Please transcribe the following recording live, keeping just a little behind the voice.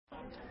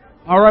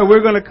All right, we're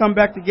going to come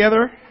back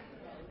together.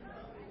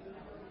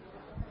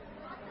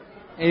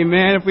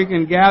 Amen. If we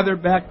can gather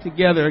back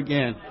together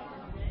again.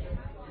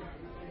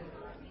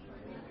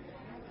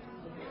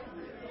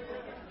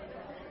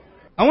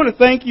 I want to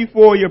thank you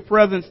for your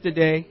presence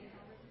today.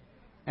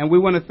 And we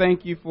want to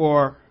thank you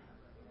for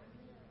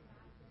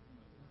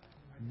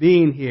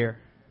being here.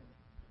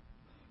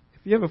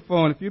 If you have a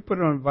phone, if you put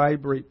it on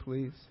vibrate,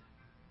 please.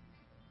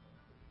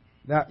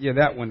 That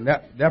one.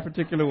 That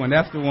particular one.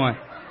 That's the one.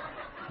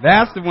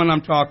 That's the one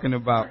I'm talking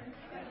about.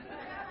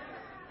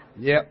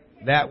 Yep,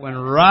 that one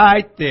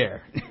right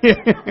there.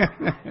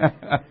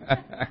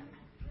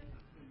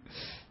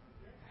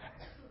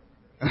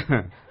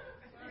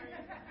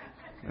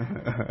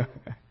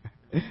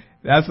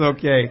 That's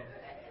okay.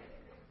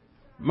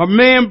 My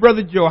man,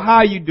 Brother Joe,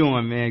 how you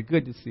doing, man?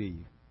 Good to see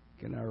you.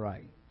 Getting all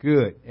right.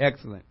 Good.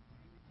 Excellent.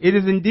 It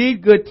is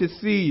indeed good to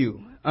see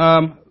you.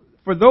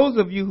 For those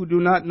of you who do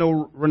not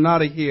know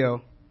Renata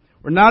Hill,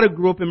 Renata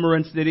grew up in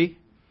Marin City.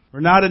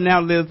 Renata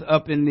now lives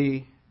up in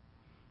the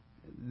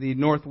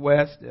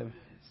northwest of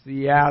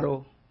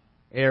Seattle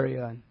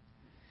area.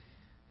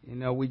 You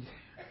know, we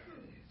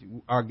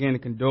are again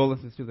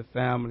condolences to the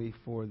family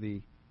for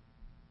the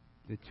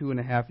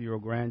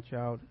 2.5-year-old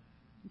grandchild.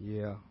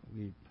 Yeah,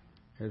 we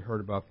had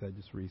heard about that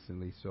just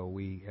recently, so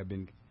we have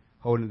been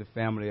holding the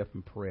family up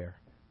in prayer.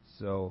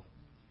 So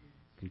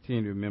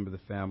continue to remember the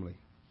family.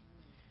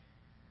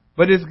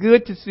 But it's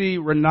good to see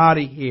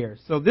Renata here.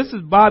 So this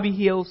is Bobby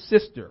Hill's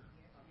sister.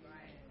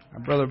 Our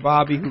brother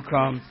Bobby who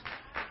comes.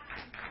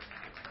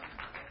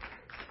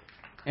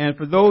 And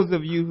for those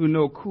of you who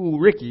know Cool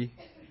Ricky,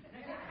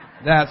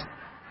 that's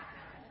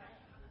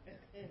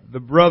the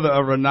brother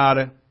of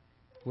Renata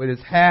with his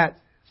hat,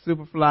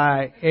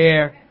 Superfly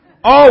hair,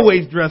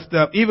 always dressed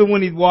up, even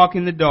when he's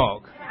walking the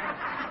dog.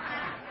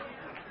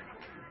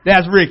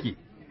 That's Ricky.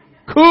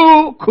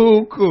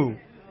 Cool.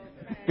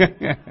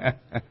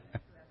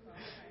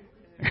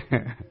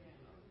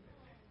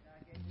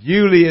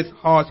 Julius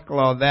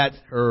Horseclaw, that's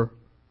her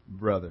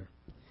brother.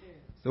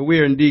 So we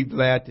are indeed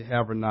glad to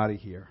have Renata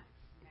here.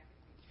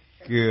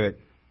 Good.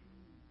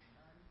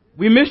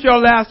 We missed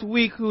y'all last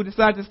week who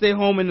decided to stay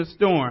home in the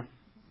storm.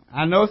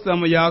 I know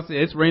some of y'all said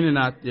it's raining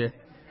out there.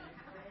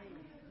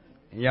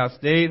 And y'all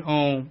stayed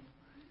home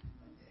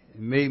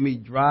and made me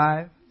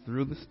drive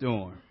through the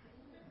storm.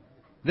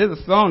 There's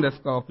a song that's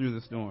called Through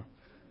the Storm.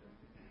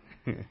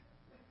 In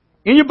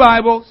your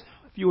Bibles,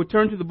 if you would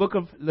turn to the book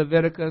of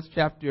Leviticus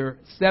chapter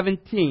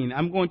 17,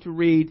 I'm going to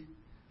read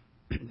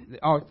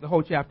the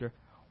whole chapter.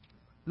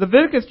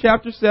 Leviticus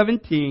chapter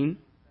 17,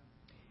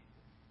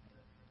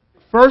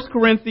 1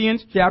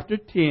 Corinthians chapter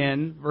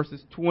 10,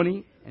 verses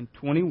 20 and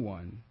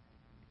 21,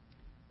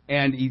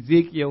 and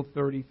Ezekiel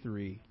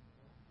 33,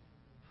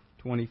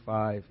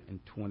 25 and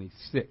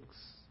 26.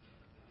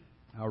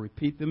 I'll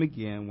repeat them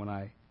again when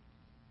I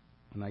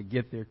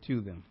get there to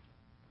them.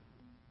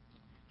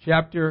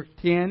 Chapter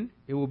 10,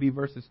 it will be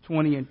verses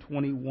 20 and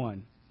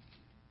 21.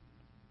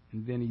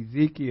 And then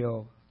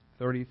Ezekiel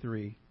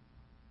 33,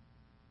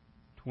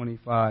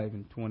 25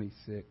 and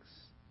 26.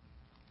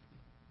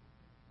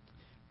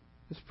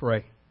 Let's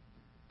pray.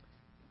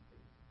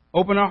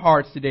 Open our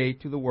hearts today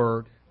to the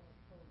Word.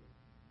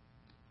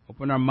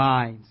 Open our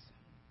minds.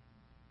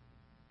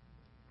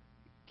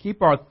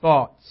 Keep our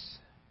thoughts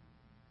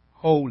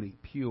holy,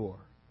 pure.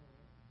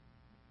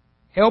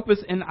 Help us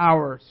in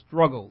our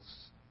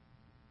struggles.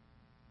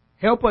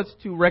 Help us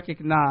to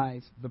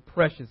recognize the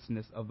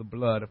preciousness of the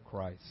blood of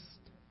Christ.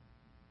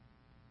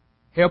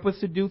 Help us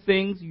to do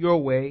things your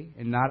way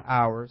and not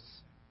ours.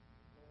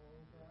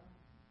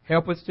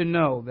 Help us to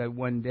know that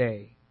one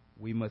day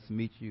we must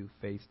meet you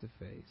face to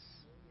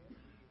face.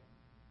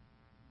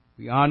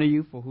 We honor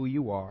you for who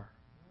you are,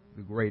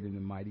 the great and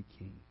the mighty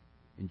King.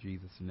 In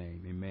Jesus'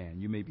 name, amen.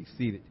 You may be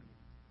seated.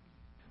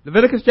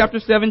 Leviticus chapter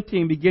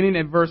 17, beginning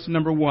at verse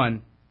number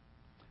 1.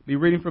 Be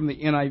reading from the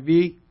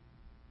NIV.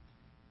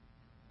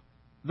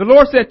 The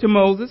Lord said to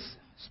Moses,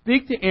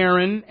 "Speak to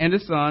Aaron and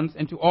his sons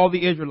and to all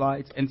the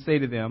Israelites and say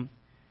to them,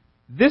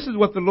 this is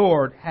what the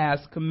Lord has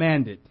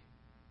commanded.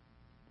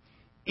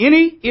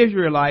 Any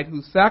Israelite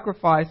who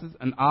sacrifices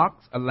an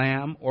ox, a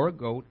lamb, or a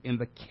goat in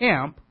the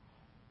camp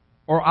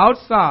or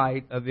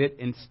outside of it,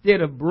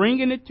 instead of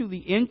bringing it to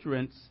the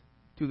entrance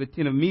to the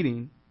tent of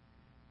meeting,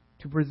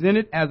 to present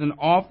it as an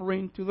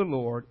offering to the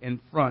Lord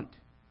in front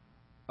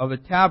of the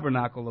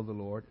tabernacle of the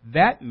Lord,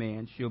 that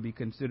man shall be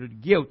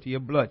considered guilty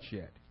of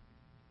bloodshed.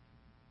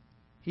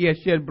 He has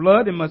shed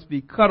blood and must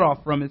be cut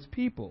off from his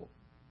people.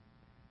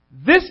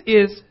 This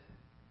is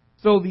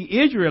so the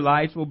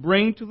Israelites will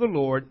bring to the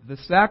Lord the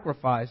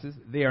sacrifices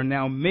they are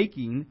now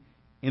making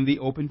in the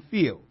open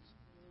fields.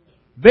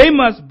 They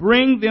must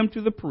bring them to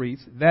the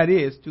priest, that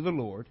is, to the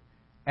Lord,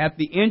 at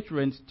the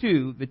entrance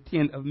to the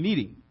tent of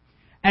meeting,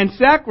 and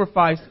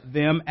sacrifice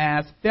them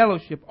as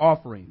fellowship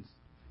offerings.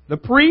 The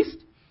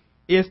priest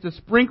is to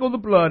sprinkle the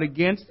blood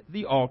against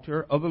the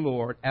altar of the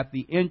Lord at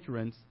the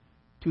entrance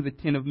to the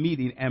tent of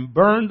meeting, and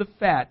burn the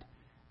fat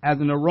as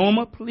an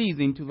aroma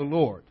pleasing to the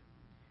Lord.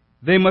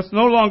 They must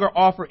no longer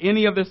offer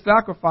any of their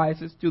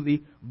sacrifices to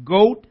the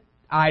goat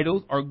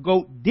idols, or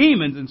goat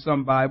demons in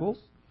some Bibles,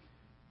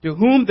 to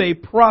whom they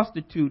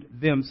prostitute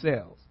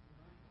themselves.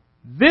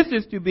 This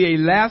is to be a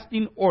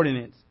lasting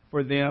ordinance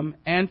for them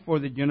and for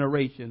the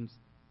generations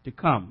to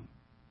come.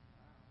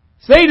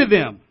 Say to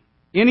them,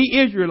 any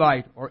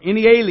Israelite or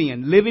any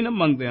alien living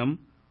among them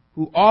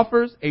who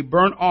offers a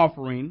burnt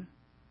offering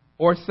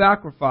or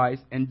sacrifice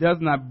and does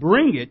not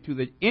bring it to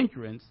the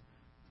entrance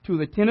to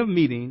the tent of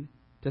meeting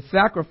to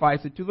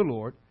sacrifice it to the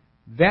Lord,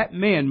 that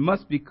man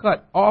must be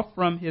cut off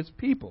from his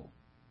people.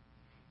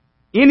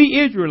 Any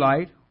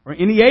Israelite or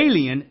any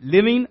alien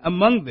living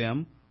among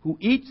them who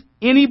eats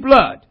any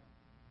blood,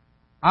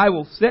 I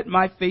will set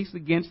my face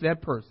against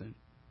that person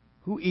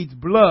who eats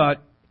blood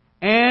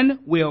and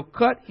will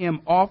cut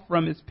him off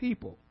from his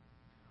people.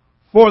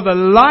 For the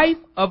life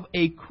of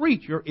a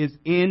creature is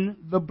in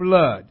the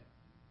blood,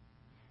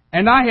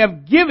 and I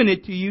have given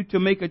it to you to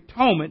make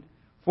atonement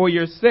for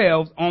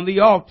yourselves on the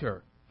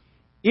altar.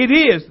 It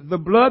is the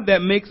blood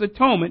that makes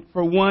atonement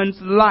for one's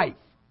life.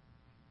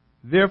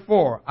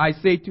 Therefore, I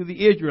say to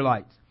the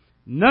Israelites,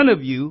 none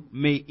of you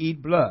may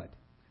eat blood,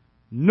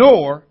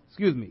 nor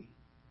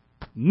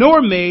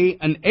may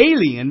an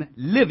alien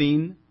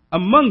living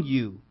among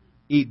you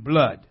eat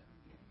blood.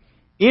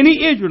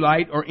 Any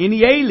Israelite or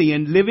any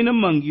alien living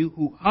among you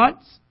who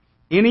hunts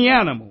any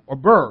animal or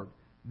bird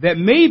that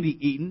may be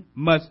eaten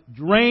must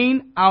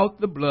drain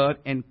out the blood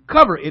and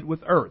cover it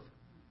with earth,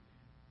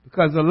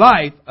 because the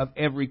life of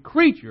every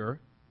creature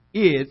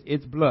is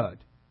its blood.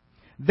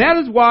 That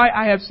is why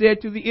I have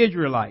said to the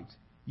Israelites,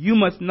 you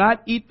must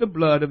not eat the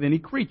blood of any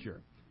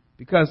creature,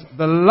 because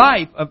the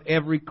life of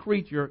every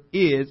creature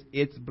is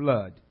its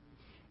blood.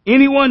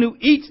 Anyone who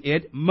eats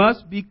it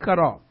must be cut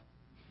off.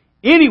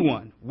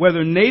 Anyone,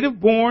 whether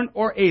native born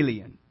or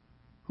alien,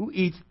 who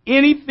eats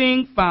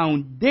anything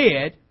found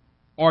dead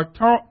or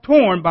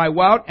torn by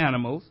wild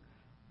animals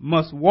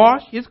must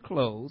wash his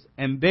clothes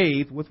and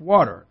bathe with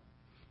water,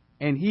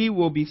 and he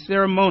will be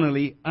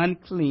ceremonially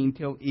unclean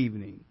till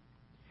evening.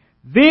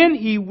 Then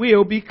he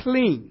will be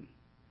clean.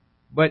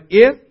 But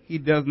if he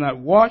does not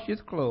wash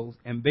his clothes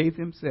and bathe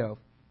himself,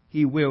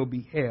 he will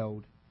be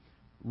held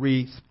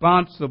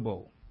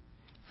responsible.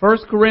 1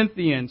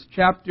 Corinthians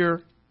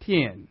chapter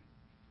 10.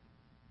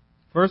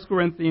 1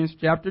 Corinthians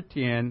chapter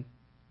 10,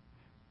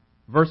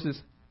 verses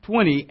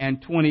 20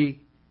 and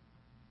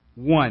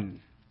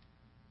 21.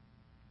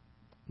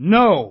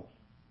 No,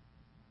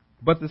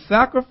 but the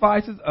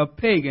sacrifices of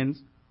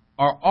pagans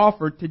are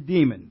offered to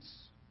demons,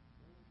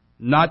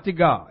 not to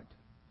God.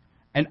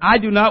 And I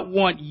do not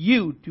want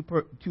you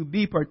to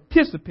be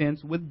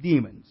participants with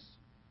demons.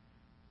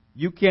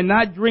 You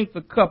cannot drink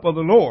the cup of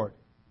the Lord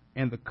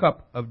and the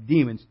cup of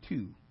demons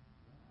too.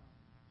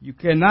 You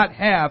cannot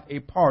have a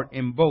part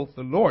in both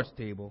the Lord's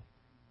table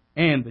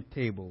and the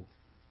table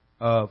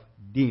of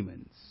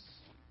demons.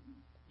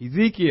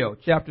 Ezekiel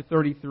chapter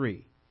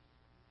 33.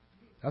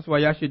 That's why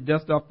y'all should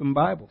dust off them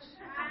Bibles.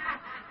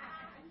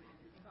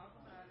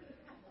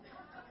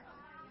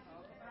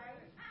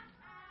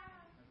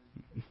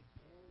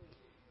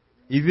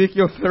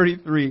 Ezekiel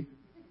 33,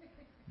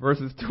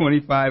 verses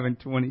 25 and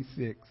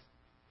 26.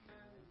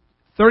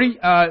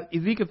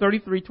 Ezekiel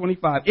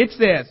 33:25. It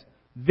says,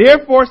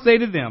 therefore say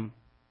to them,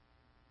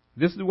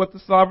 this is what the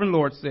sovereign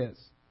Lord says,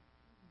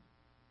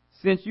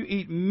 since you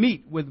eat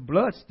meat with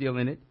blood still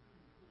in it,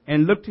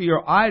 and look to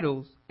your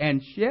idols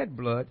and shed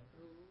blood,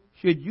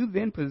 should you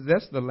then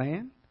possess the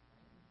land?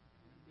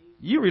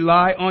 You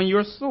rely on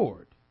your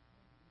sword.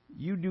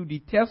 You do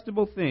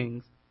detestable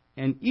things,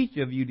 and each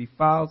of you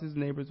defiles his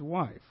neighbor's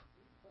wife.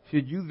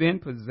 Should you then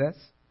possess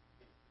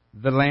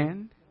the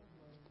land?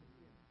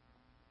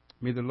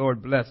 May the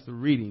Lord bless the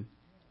reading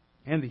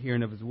and the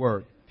hearing of his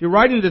word. If you're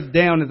writing this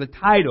down as a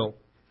title,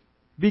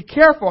 be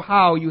careful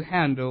how you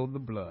handle the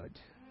blood.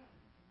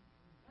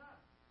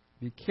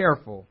 Be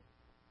careful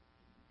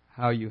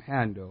how you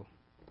handle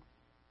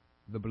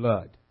the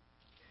blood.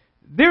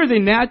 There is a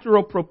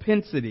natural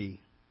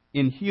propensity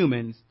in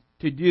humans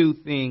to do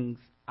things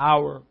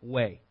our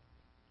way.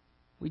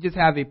 We just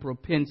have a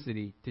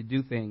propensity to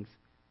do things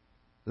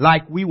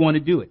like we want to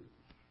do it.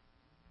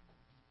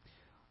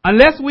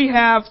 Unless we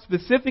have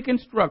specific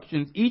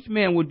instructions, each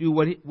man will do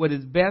what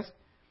is best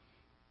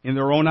in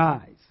their own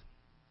eyes.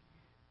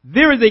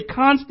 There is a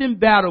constant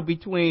battle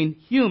between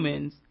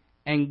humans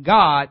and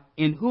God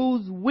in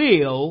whose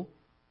will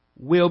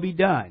be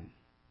done.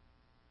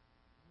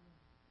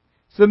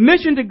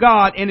 Submission to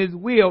God and his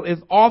will is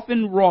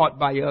often wrought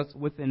by us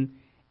with an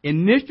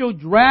initial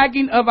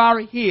dragging of our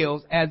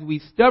heels as we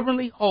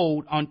stubbornly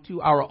hold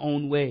onto our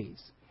own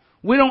ways.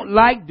 We don't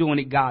like doing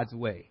it God's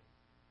way.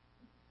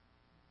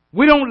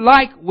 We don't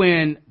like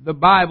when the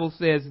Bible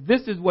says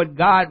this is what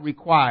God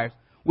requires.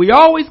 We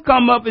always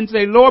come up and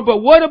say, Lord, but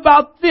what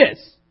about this?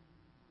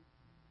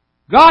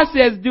 God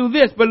says do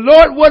this, but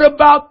Lord, what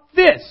about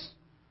this?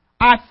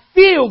 I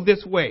feel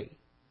this way.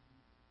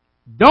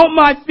 Don't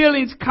my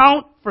feelings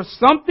count for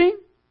something?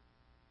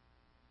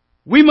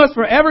 We must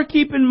forever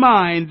keep in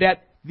mind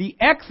that the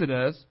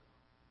exodus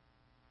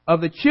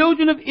of the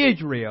children of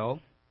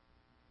Israel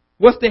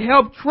was to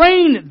help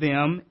train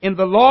them in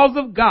the laws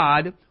of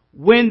God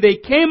when they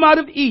came out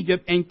of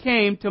Egypt and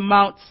came to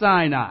Mount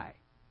Sinai.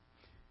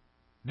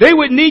 They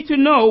would need to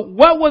know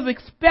what was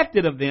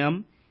expected of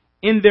them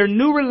in their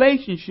new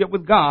relationship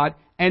with God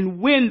and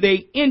when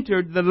they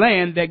entered the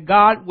land that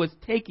God was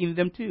taking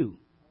them to.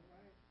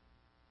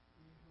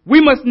 We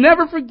must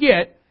never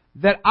forget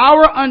that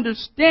our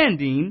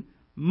understanding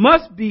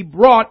must be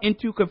brought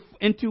into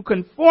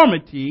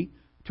conformity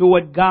to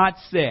what God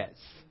says.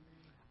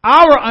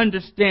 Our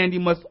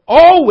understanding must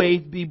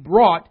always be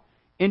brought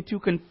into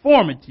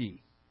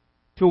conformity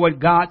to what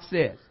God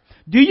says.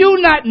 Do you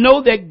not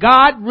know that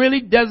God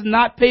really does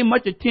not pay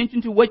much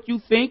attention to what you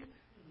think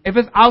if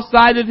it's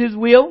outside of His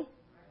will?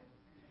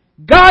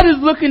 God is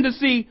looking to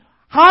see,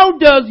 how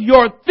does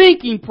your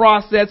thinking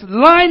process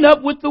line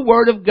up with the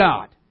Word of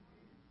God?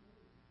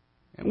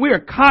 And we are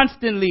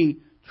constantly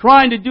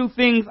trying to do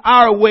things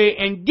our way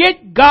and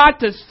get God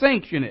to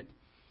sanction it.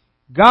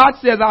 God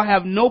says, I'll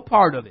have no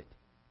part of it.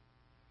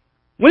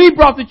 When He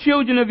brought the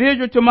children of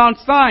Israel to Mount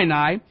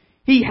Sinai,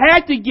 He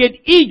had to get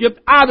Egypt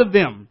out of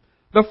them.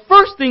 The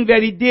first thing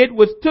that He did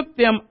was took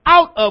them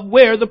out of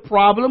where the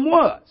problem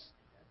was.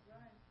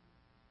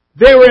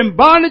 They were in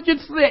bondage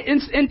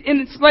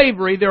in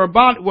slavery. They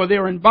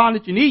were in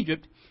bondage in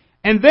Egypt,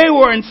 and they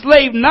were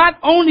enslaved not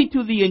only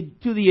to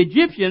the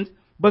Egyptians,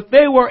 but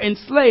they were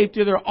enslaved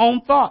to their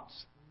own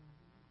thoughts.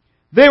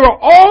 They were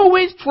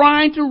always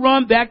trying to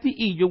run back to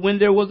Egypt when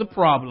there was a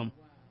problem.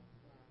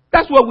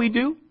 That's what we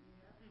do.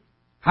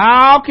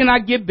 How can I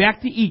get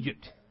back to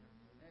Egypt?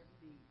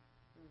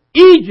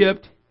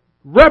 Egypt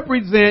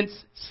represents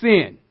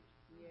sin.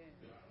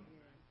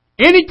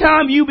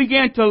 Anytime you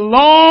begin to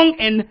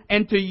long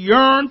and to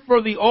yearn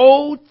for the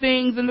old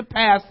things in the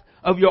past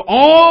of your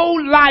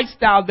own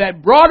lifestyle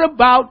that brought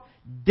about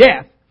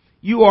death,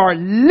 you're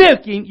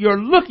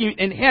looking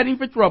and heading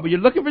for trouble. You're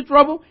looking for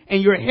trouble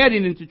and you're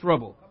heading into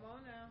trouble.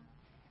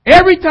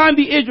 Every time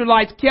the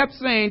Israelites kept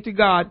saying to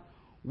God,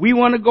 we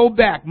want to go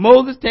back.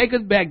 Moses, take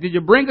us back. Did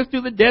you bring us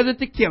to the desert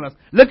to kill us?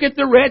 Look at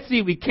the Red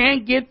Sea. We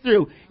can't get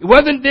through.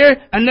 Wasn't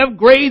there enough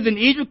graves in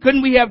Egypt?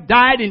 Couldn't we have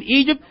died in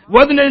Egypt?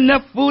 Wasn't there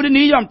enough food in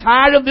Egypt? I'm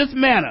tired of this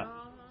manna.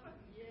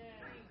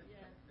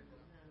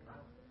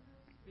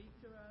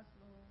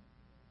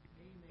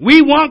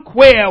 We want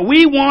quail.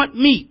 We want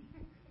meat.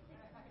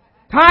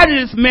 Tired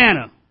of this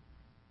manna.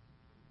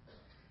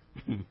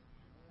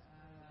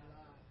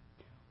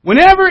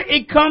 Whenever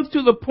it comes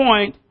to the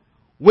point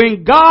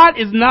when God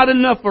is not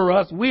enough for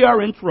us, we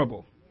are in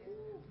trouble.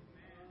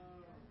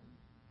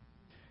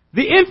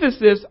 The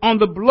emphasis on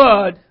the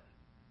blood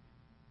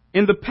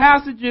in the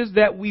passages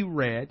that we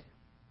read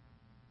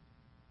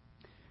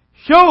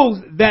shows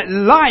that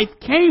life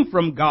came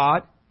from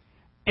God,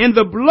 and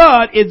the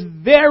blood is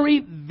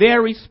very,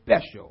 very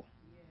special.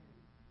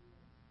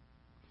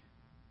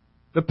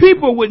 The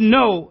people would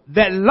know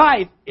that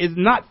life is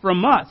not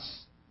from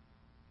us,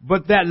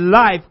 but that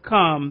life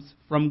comes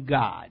from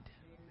God.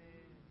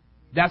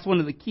 That's one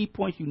of the key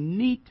points you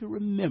need to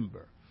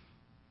remember.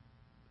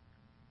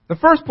 The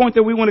first point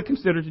that we want to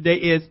consider today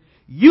is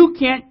you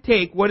can't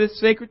take what is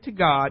sacred to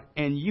God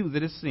and use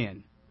it as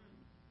sin.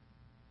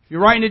 If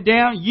you're writing it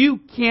down, you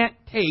can't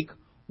take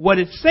what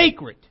is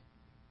sacred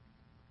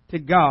to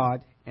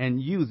God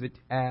and use it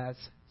as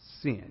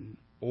sin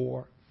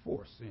or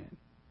for sin.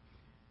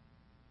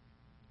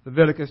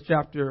 Leviticus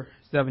chapter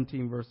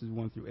 17, verses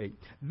 1 through 8.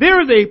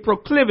 There is a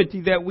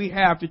proclivity that we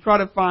have to try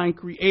to find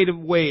creative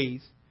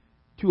ways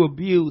to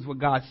abuse what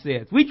God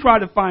says. We try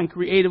to find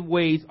creative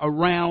ways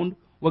around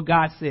what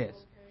God says.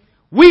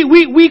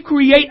 We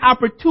create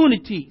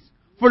opportunities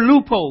for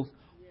loopholes.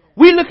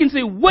 We look and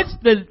say, what's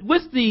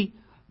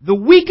the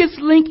weakest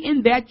link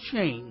in that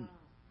chain?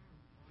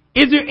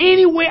 Is there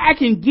any way I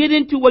can get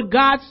into what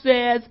God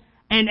says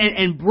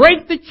and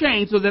break the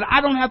chain so that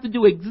I don't have to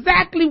do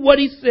exactly what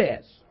He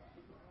says?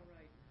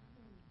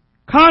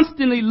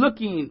 Constantly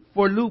looking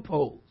for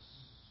loopholes.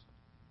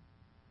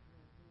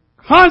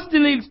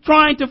 Constantly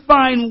trying to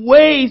find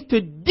ways to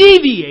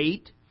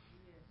deviate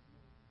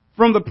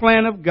from the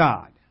plan of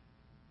God.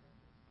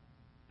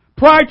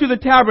 Prior to the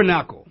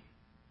tabernacle,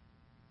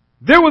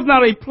 there was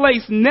not a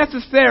place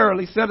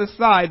necessarily set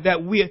aside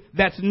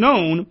that's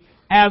known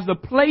as the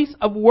place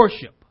of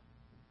worship.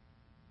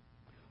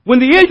 When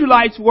the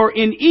Israelites were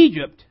in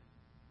Egypt,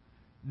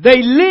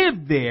 they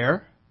lived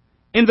there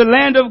in the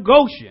land of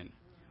Goshen.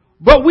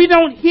 But we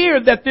don't hear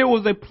that there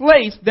was a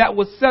place that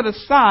was set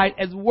aside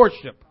as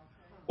worship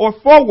or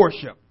for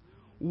worship.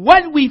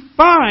 What we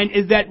find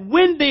is that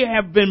when they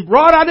have been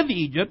brought out of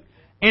Egypt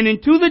and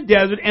into the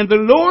desert, and the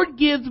Lord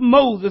gives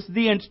Moses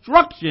the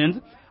instructions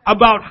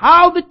about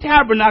how the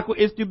tabernacle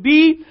is to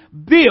be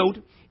built,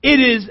 it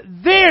is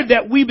there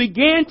that we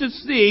began to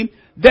see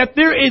that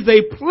there is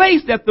a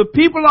place that the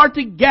people are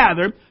to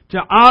gather to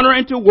honor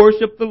and to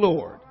worship the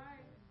Lord.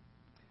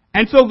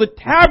 And so the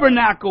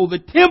tabernacle, the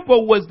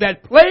temple, was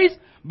that place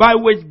by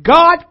which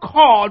God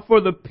called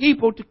for the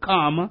people to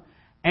come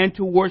and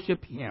to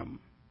worship Him.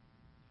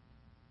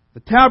 The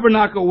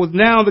tabernacle was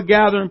now the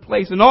gathering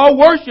place, and all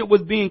worship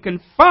was being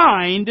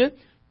confined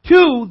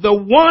to the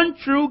one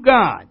true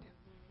God.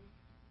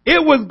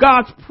 It was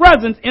God's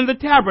presence in the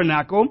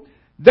tabernacle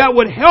that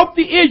would help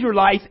the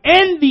Israelites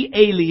and the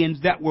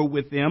aliens that were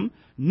with them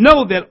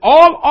know that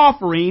all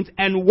offerings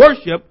and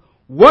worship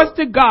was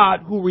to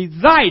God who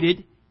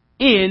resided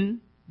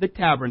in the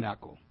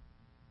tabernacle.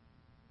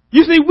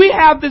 You see, we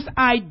have this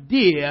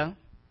idea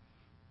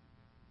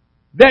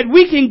that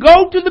we can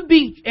go to the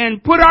beach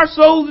and put our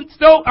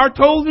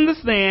toes in the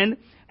sand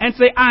and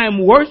say, I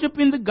am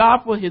worshiping the God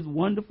for his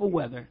wonderful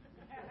weather.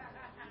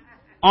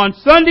 On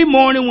Sunday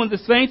morning when the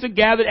saints are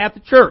gathered at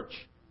the church,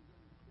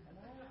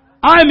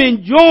 I'm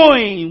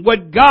enjoying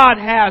what God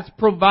has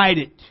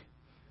provided.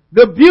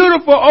 The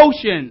beautiful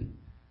ocean,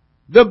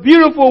 the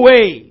beautiful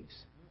waves,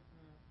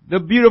 the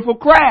beautiful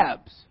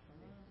crabs.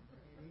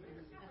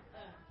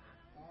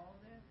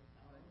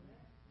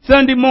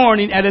 Sunday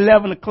morning at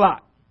 11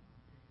 o'clock.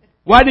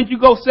 Why didn't you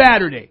go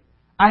Saturday?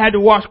 I had to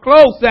wash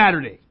clothes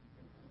Saturday.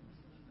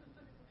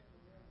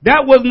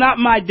 That was not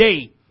my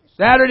day.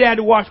 Saturday I had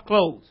to wash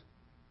clothes.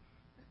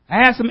 I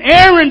had some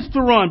errands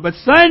to run, but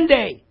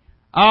Sunday,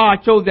 I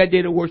chose that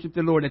day to worship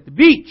the Lord at the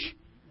beach.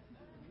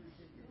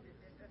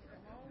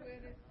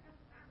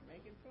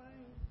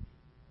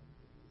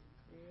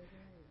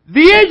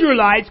 The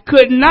Israelites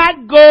could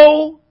not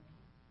go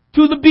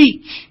to the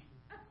beach.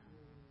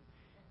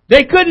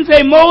 They couldn't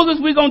say, Moses,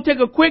 we're going to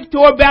take a quick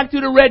tour back to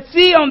the Red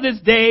Sea on this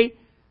day,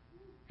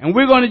 and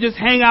we're going to just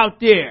hang out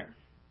there.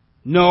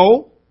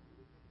 No,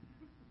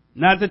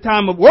 not at the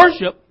time of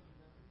worship.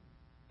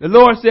 The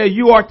Lord said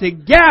you are to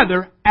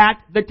gather at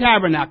the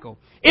tabernacle.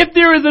 If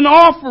there is an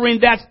offering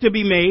that's to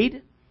be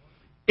made,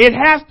 it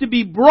has to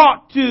be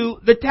brought to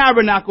the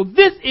tabernacle.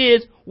 This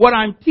is what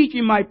I'm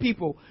teaching my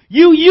people.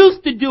 You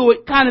used to do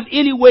it kind of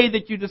any way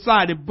that you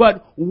decided,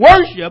 but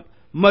worship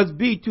must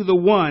be to the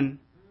one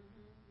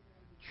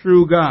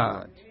true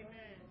God.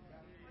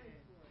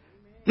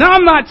 Now,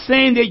 I'm not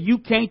saying that you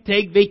can't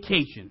take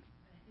vacation.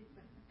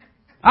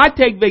 I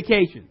take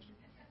vacations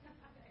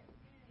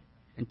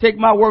and take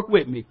my work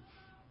with me.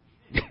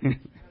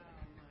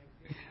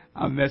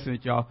 I'm messing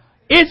with y'all.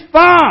 It's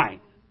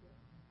fine.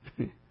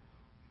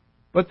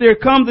 But there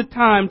comes a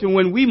time to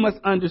when we must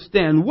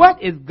understand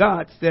what is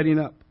God setting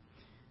up.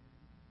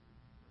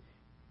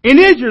 In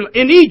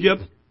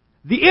Egypt,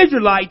 the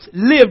Israelites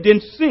lived in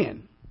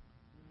sin.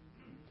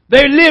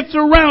 They lived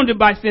surrounded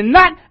by sin.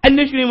 Not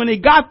initially when they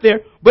got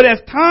there, but as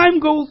time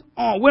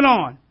went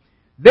on,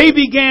 they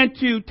began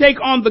to take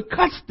on the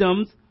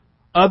customs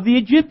of the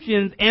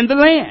Egyptians and the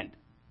land.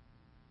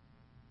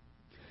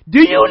 Do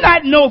you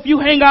not know if you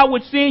hang out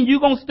with sin, you're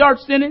going to start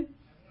sinning?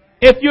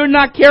 If you're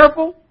not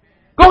careful?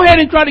 Go ahead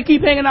and try to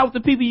keep hanging out with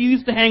the people you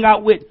used to hang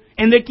out with,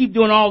 and they keep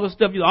doing all the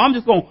stuff. I'm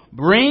just going to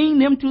bring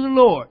them to the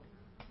Lord.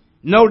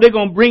 No, they're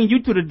going to bring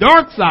you to the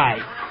dark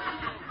side.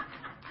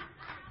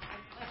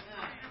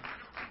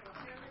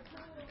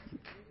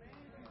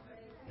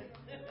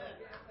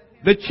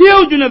 The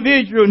children of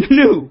Israel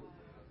knew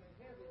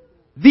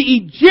the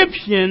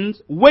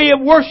Egyptians' way of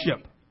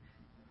worship.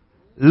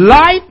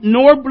 Life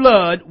nor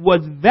blood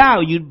was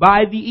valued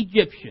by the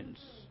Egyptians.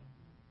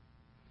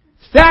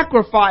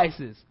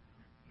 Sacrifices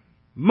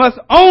must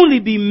only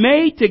be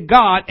made to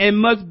God and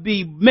must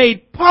be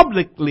made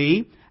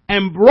publicly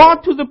and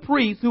brought to the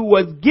priest who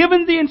was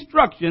given the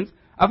instructions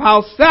of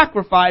how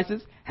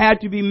sacrifices had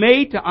to be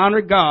made to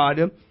honor God,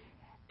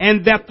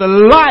 and that the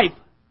life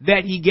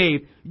that he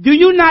gave. Do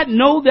you not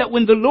know that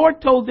when the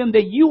Lord told them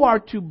that you are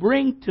to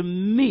bring to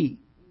me,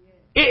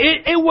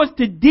 it was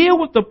to deal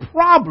with the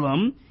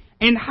problem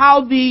in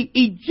how the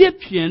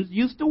Egyptians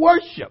used to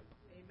worship.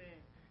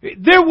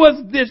 Amen. There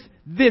was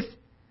this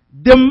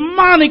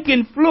demonic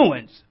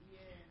influence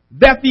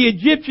that the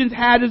Egyptians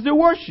had as their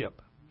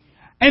worship.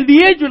 And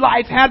the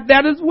Israelites had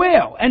that as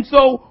well. And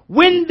so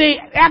when they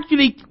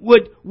actually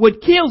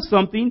would kill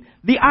something,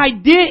 the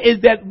idea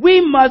is that we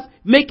must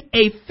make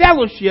a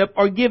fellowship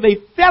or give a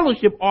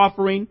fellowship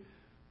offering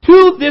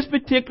to this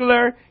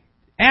particular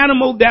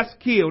animal that's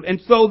killed.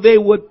 And so they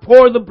would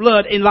pour the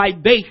blood in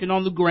libation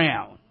on the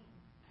ground.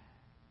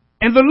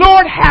 And the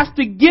Lord has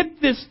to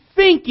get this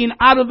thinking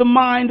out of the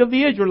mind of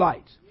the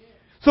Israelites.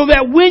 So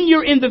that when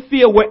you're in the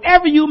field,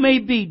 wherever you may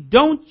be,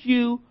 don't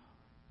you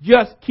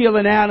just kill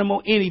an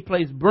animal any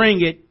place.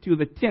 Bring it to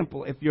the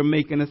temple if you're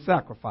making a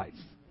sacrifice.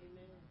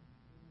 Amen.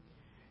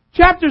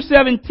 Chapter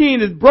 17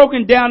 is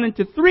broken down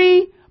into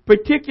 3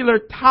 particular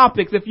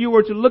topics if you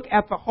were to look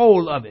at the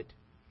whole of it.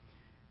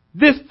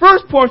 This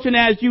first portion,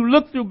 as you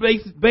look through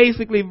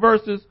basically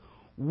verses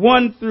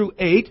 1 through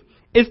 8,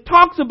 it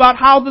talks about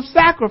how the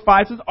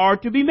sacrifices are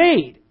to be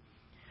made.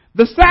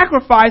 The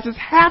sacrifices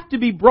have to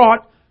be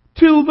brought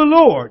to the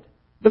Lord,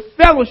 the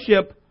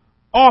fellowship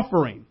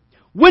offering.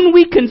 When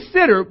we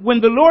consider,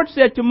 when the Lord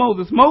said to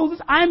Moses, Moses,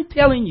 I'm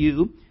telling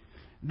you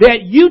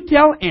that you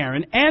tell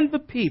Aaron and the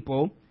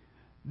people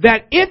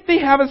that if they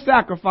have a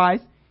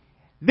sacrifice,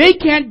 they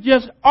can't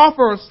just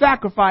offer a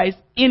sacrifice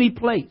any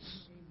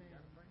place.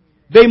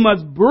 They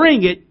must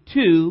bring it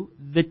to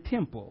the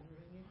temple.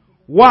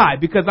 Why?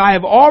 Because I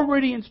have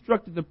already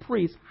instructed the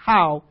priest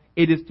how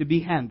it is to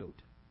be handled.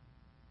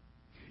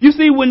 You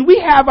see, when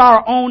we have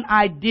our own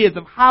ideas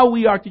of how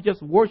we are to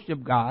just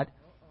worship God,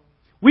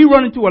 we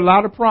run into a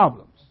lot of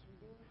problems.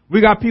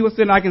 We got people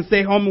saying I can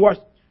stay home and watch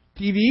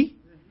TV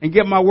and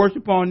get my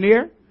worship on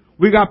there.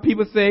 We got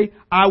people say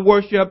I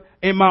worship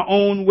in my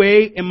own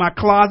way in my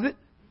closet.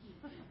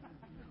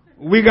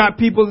 We got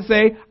people that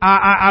say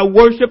I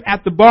worship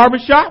at the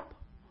barbershop.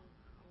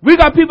 We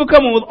got people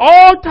coming with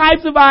all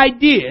types of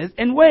ideas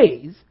and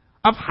ways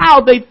of how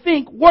they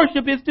think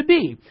worship is to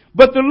be.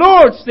 But the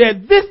Lord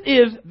said this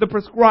is the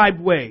prescribed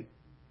way.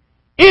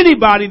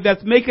 Anybody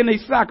that's making a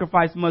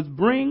sacrifice must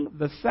bring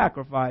the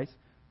sacrifice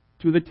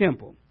to the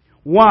temple.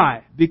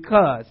 Why?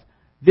 Because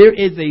there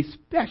is a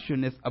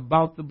specialness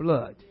about the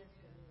blood.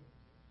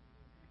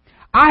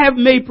 I have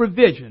made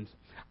provisions.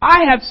 I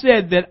have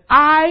said that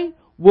I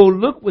will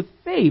look with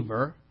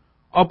favor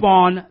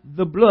upon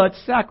the blood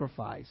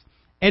sacrifice.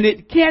 And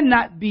it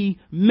cannot be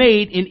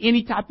made in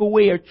any type of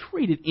way or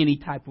treated any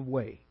type of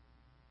way.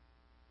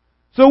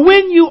 So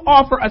when you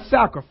offer a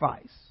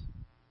sacrifice,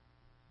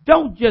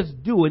 don't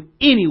just do it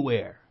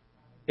anywhere.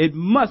 It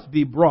must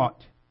be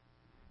brought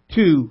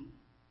to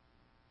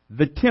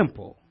the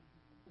temple.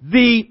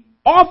 The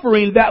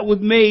offering that was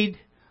made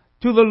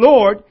to the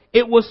Lord,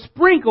 it was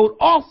sprinkled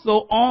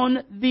also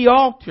on the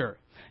altar.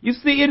 You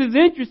see, it is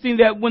interesting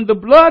that when the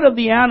blood of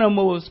the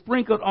animal was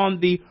sprinkled on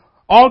the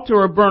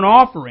altar of burnt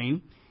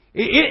offering,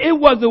 it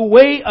was a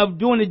way of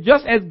doing it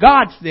just as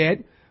God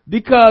said,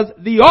 because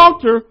the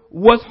altar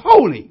was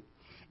holy.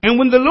 And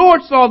when the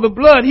Lord saw the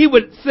blood, He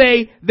would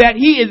say that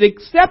He is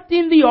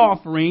accepting the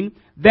offering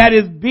that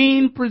is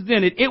being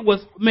presented. It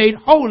was made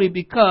holy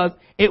because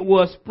it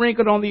was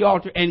sprinkled on the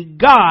altar, and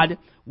God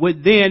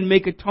would then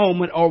make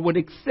atonement or would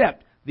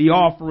accept the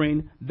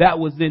offering that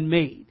was then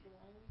made.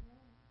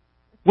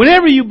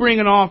 Whenever you bring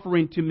an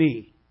offering to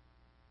me,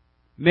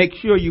 make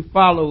sure you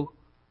follow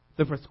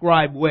the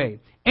prescribed way.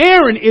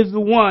 Aaron is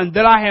the one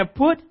that I have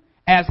put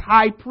as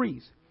high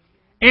priest.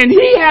 And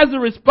he has a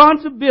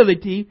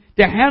responsibility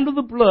to handle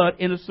the blood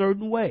in a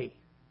certain way.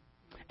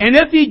 And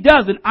if he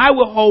doesn't, I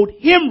will hold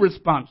him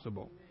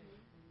responsible.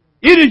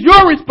 It is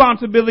your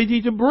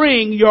responsibility to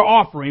bring your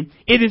offering.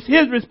 It is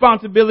his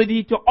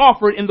responsibility to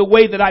offer it in the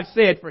way that I've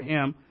said for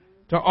him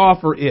to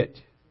offer it.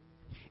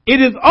 It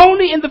is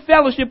only in the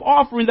fellowship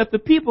offering that the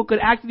people could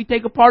actually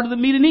take a part of the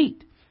meat and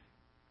eat.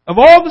 Of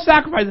all the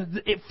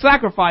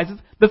sacrifices,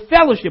 the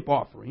fellowship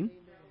offering,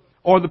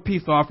 or the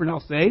peace offering, I'll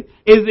say,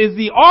 is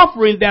the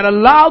offering that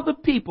allowed the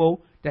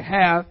people to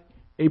have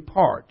a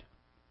part.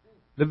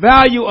 The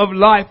value of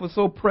life was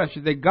so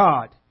precious that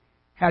God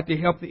had to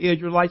help the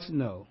Israelites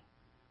know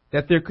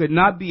that there could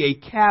not be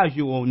a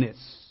casualness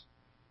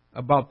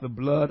about the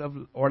blood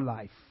or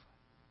life.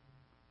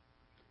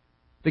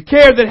 The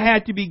care that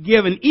had to be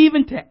given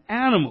even to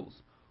animals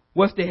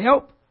was to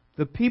help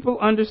the people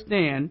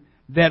understand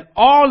that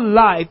all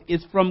life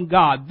is from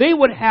God. They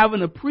would have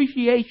an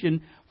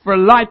appreciation for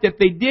life that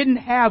they didn't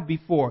have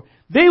before.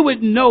 They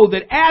would know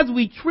that as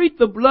we treat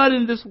the blood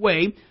in this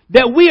way,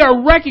 that we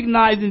are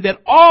recognizing that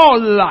all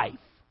life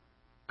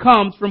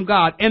comes from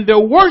God. And their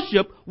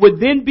worship would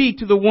then be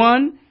to the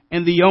one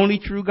and the only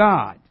true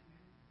God.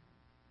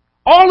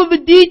 All of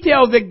the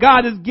details that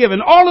God has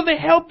given, all of the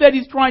help that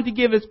He's trying to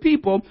give His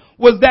people,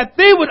 was that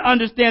they would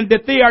understand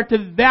that they are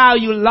to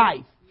value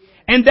life.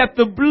 And that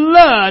the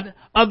blood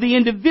of the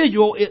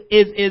individual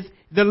is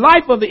the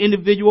life of the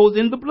individual is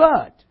in the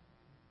blood.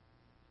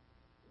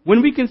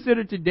 When we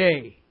consider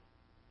today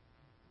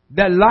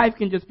that life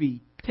can just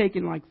be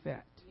taken like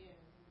that.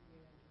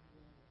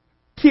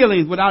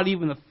 Killings without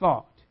even a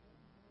thought.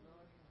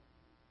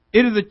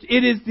 It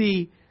is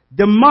the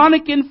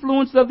demonic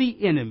influence of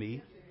the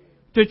enemy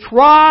to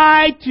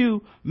try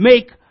to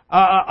make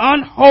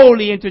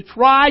unholy and to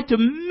try to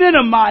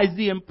minimize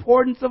the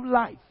importance of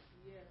life.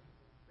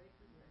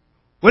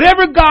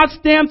 Whatever God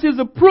stamps His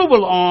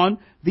approval on,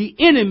 the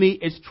enemy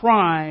is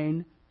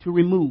trying to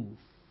remove.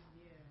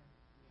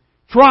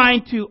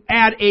 Trying to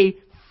add a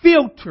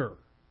filter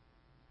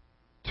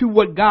to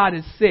what God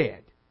has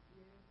said.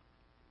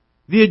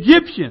 The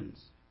Egyptians,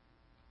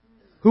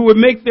 who would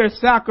make their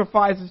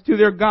sacrifices to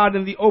their God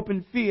in the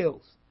open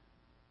fields,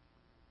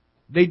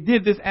 they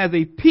did this as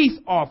a peace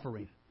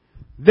offering,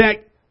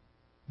 that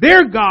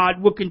their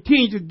God would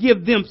continue to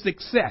give them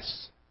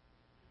success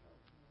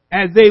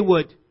as they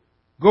would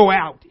go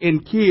out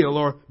and kill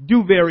or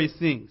do various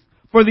things.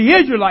 For the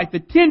Israelites, the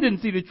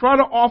tendency to try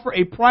to offer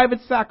a private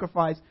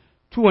sacrifice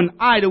to an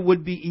idol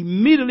would be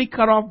immediately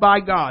cut off by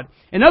God.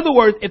 In other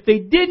words, if they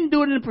didn't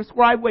do it in a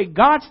prescribed way,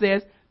 God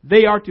says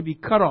they are to be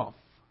cut off.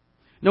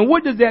 Now,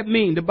 what does that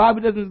mean? The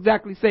Bible doesn't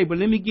exactly say, but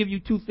let me give you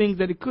two things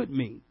that it could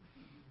mean.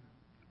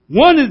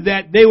 One is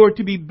that they were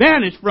to be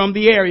banished from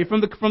the area,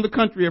 from the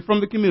country, or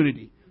from the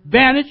community.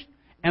 Banished.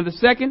 And the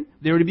second,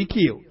 they were to be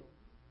killed.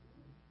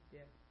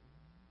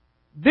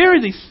 There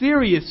is a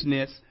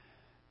seriousness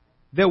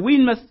that we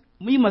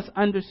must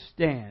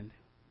understand.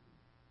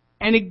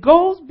 And it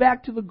goes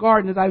back to the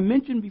garden, as I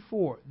mentioned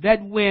before,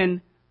 that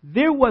when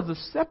there was a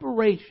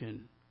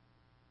separation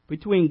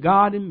between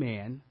God and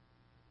man,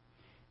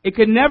 it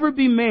could never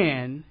be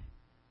man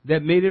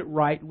that made it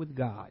right with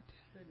God.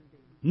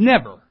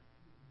 Never.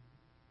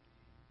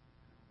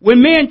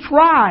 When man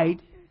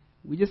tried,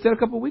 we just said a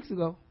couple of weeks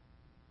ago,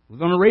 it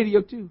was on the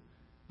radio too,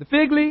 the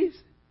fig leaves,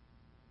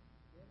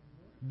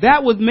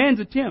 that was man's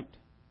attempt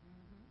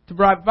to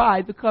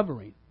provide the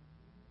covering.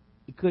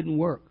 It couldn't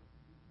work.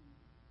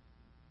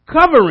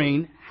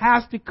 Covering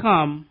has to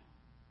come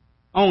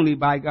only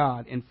by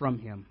God and from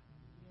Him.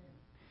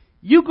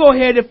 You go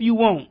ahead if you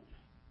want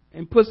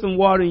and put some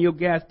water in your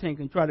gas tank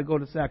and try to go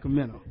to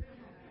Sacramento.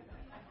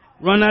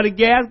 Run out of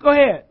gas? Go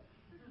ahead.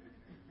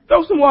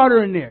 Throw some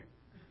water in there.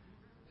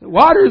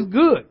 Water is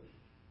good.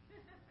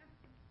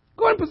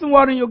 Go ahead and put some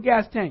water in your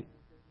gas tank.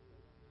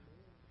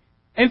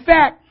 In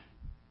fact,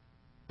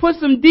 put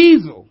some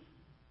diesel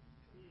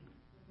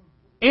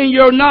in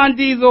your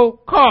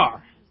non-diesel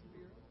car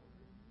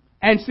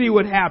and see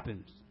what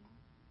happens.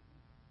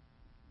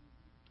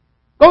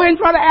 Go ahead and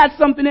try to add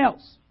something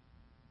else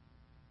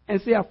and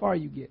see how far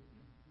you get.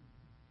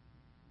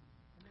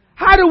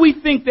 How do we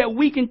think that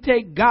we can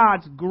take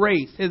God's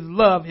grace, His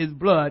love, His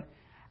blood,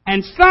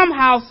 and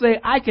somehow say,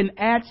 I can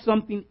add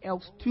something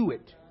else to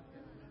it?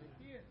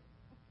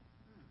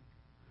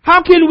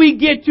 How can we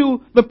get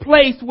to the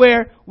place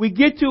where we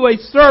get to a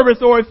service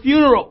or a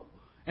funeral,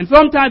 and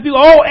sometimes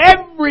people,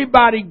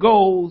 everybody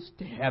goes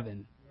to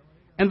heaven,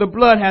 and the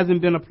blood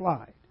hasn't been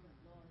applied?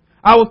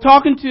 I was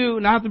talking to,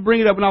 and I have to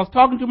bring it up, when I was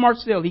talking to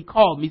Marcel, he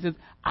called me. He says,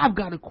 I've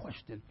got a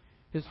question.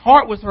 His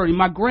heart was hurting,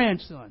 my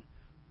grandson.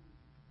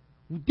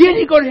 Did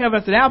he go to heaven?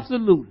 I said,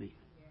 absolutely.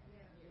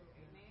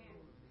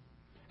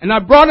 And I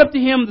brought up to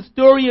him the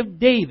story of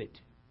David.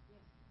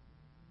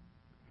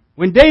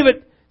 When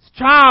David's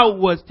child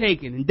was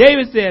taken, and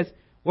David says,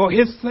 well,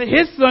 his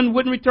son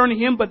wouldn't return to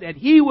him, but that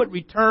he would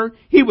return,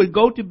 he would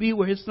go to be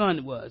where his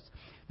son was.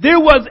 There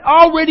was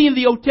already in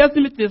the Old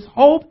Testament this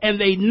hope, and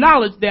they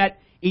acknowledged that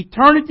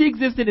eternity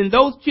existed, and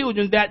those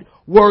children that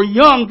were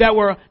young, that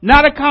were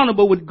not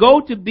accountable, would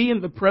go to be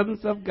in the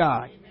presence of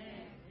God.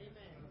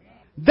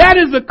 That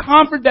is the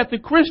comfort that the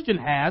Christian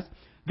has,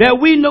 that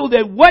we know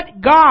that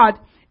what God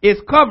is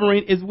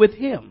covering is with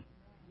Him.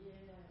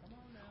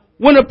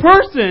 When a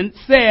person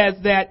says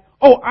that,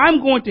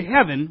 I'm going to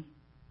heaven,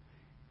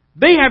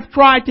 they have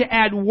tried to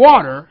add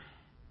water,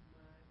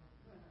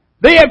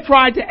 they have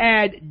tried to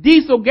add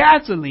diesel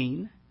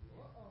gasoline,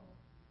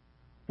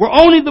 where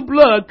only the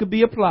blood could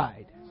be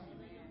applied.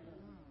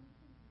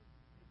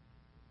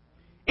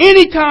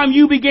 Anytime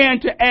you began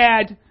to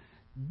add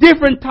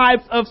different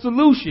types of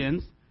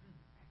solutions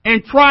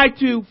and try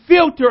to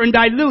filter and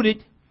dilute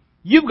it,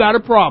 you've got a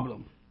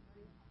problem.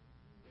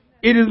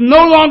 It is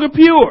no longer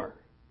pure.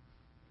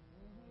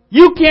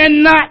 You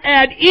cannot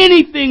add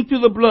anything to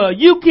the blood.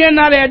 You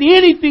cannot add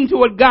anything to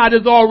what God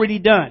has already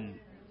done.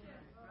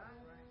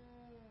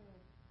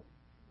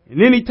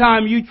 And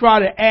anytime you try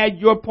to add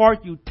your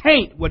part, you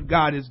taint what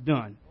God has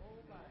done.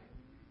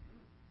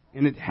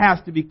 And it has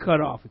to be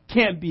cut off. It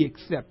can't be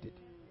accepted.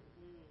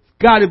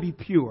 It's got to be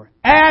pure.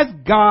 As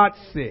God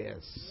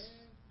says.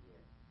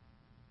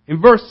 In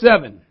verse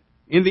 7,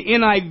 in the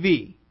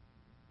NIV,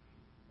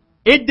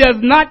 it does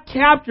not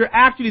capture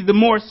actually the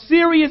more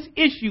serious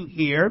issue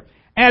here,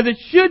 as it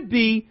should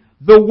be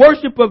the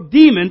worship of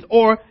demons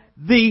or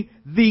the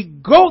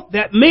goat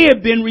that may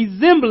have been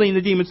resembling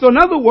the demon. So in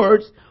other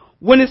words,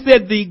 when it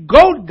said the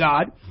goat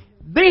god,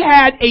 they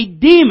had a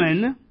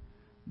demon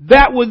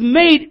that was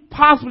made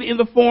possibly in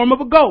the form of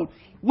a goat.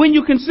 When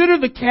you consider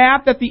the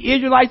calf that the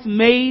Israelites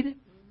made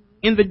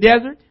in the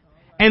desert,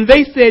 and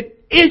they said,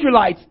 they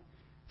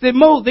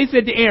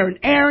said to Aaron,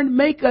 Aaron,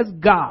 make us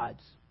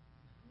gods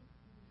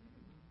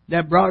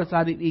that brought us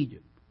out of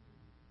Egypt.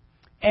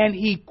 And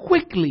he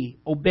quickly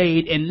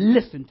obeyed and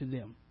listened to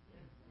them.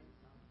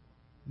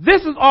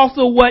 This is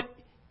also what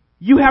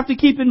you have to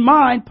keep in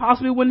mind,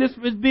 possibly when this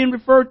is being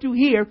referred to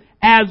here,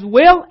 as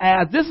well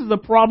as this is a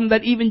problem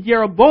that even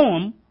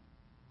Jeroboam,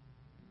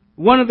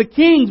 one of the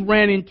kings,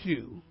 ran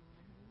into,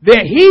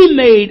 that he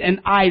made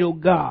an idol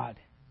god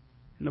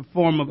in the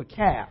form of a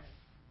calf.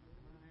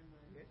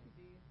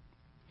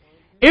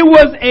 It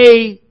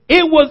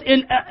was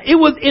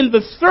in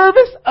the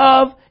service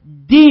of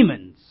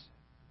demons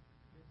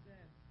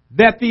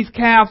that these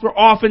calves were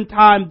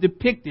oftentimes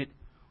depicted,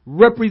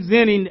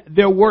 representing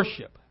their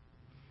worship.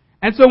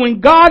 And so when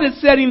God is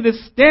setting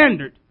this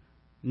standard,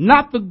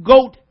 not the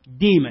goat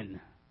demon,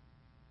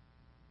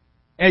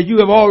 as you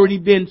have already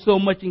been so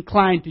much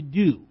inclined to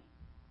do,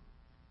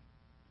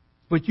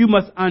 but you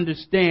must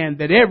understand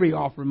that every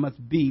offering must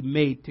be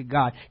made to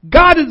God.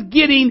 God is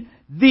getting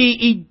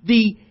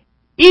the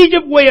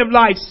Egypt way of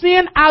life,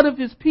 sin, out of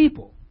His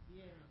people.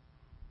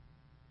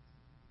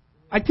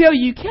 I tell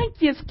you, you can't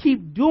just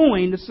keep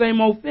doing the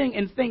same old thing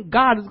and think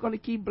God is going to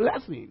keep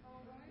blessing.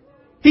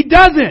 He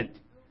doesn't.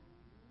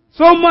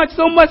 So much,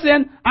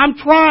 and I'm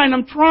trying.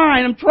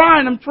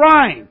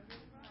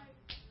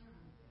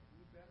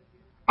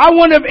 I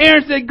wonder if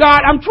Aaron said, God,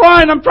 I'm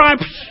trying.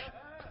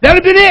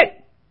 That'd have been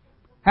it.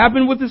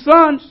 Happened with the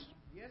sons.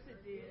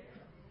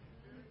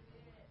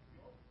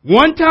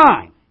 One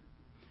time.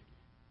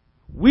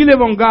 We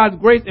live on God's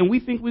grace, and we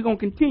think we're going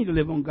to continue to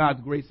live on God's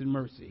grace and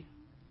mercy.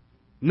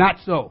 Not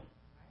so.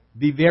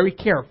 Be very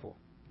careful.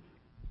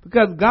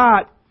 Because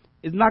God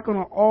is not going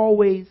to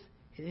always,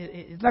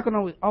 it's not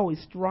going to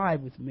always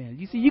strive with men.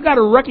 You see, you got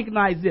to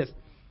recognize this.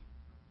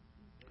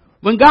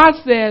 When God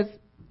says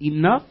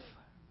enough,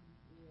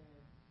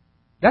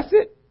 that's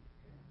it.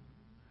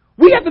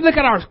 We have to look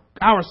at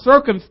our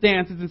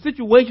circumstances and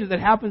situations that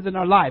happens in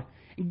our life.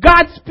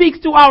 God speaks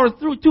to us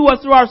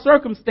through our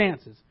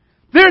circumstances.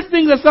 There's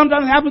things that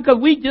sometimes happen because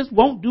we just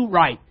won't do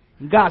right.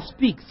 And God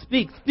speaks.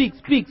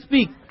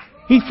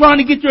 He's trying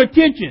to get your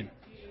attention.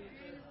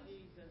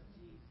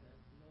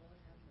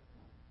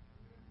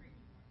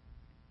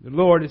 The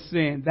Lord is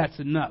saying, that's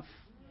enough.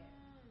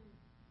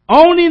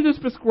 Only in this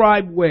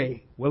prescribed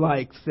way will I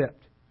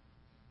accept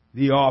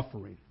the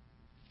offering.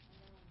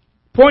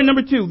 Point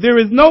number 2, there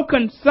is no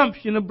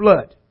consumption of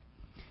blood.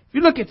 If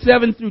you look at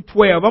 7 through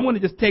 12, I'm going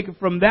to just take it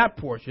from that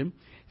portion.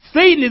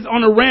 Satan is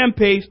on a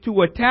rampage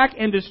to attack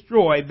and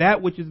destroy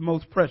that which is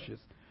most precious,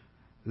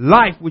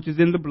 life which is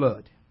in the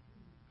blood.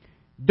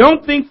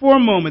 Don't think for a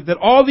moment that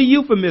all the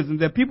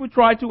euphemisms that people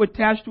try to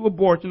attach to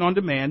abortion on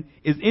demand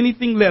is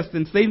anything less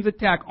than Satan's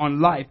attack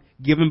on life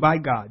given by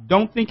God.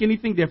 Don't think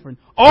anything different.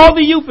 All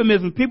the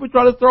euphemisms people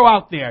try to throw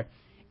out there,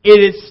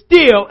 it is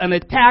still an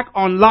attack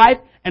on life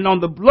and on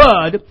the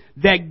blood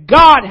that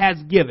God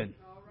has given.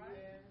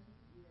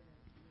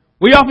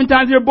 We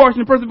oftentimes hear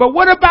abortion in person, but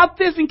what about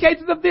this in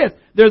cases of this?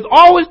 There's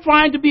always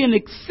trying to be an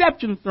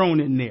exception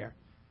thrown in there.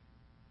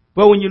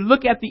 But when you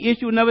look at the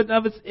issue in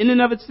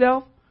and of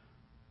itself,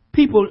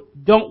 people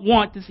don't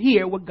want to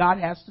hear what God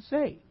has to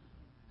say.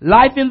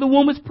 Life in the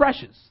womb is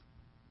precious.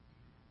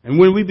 And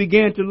when we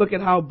begin to look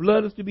at how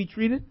blood is to be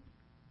treated,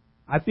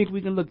 I think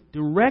we can look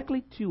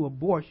directly to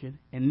abortion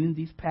and in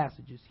these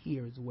passages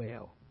here as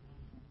well.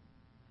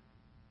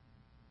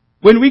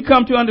 When we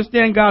come to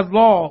understand God's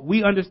law,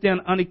 we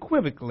understand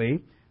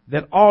unequivocally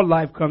that all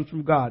life comes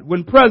from God.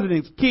 When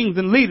presidents, kings,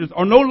 and leaders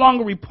are no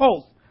longer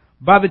repulsed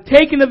by the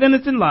taking of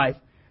innocent life,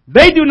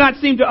 they do not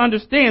seem to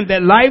understand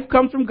that life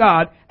comes from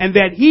God and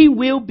that He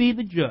will be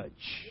the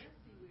judge.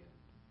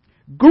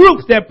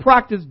 Groups that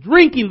practice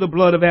drinking the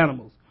blood of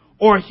animals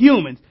or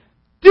humans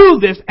do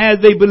this as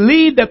they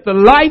believe that the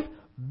life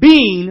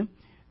being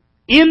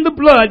in the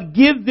blood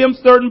gives them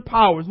certain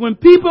powers. When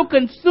people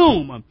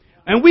consume,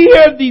 and we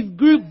hear these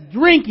groups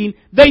drinking,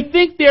 they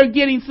think they're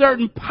getting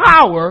certain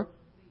power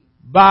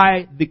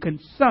by the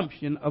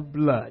consumption of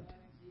blood.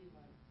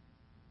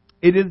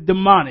 It is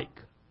demonic.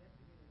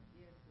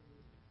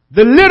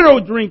 The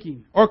literal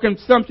drinking or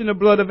consumption of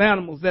blood of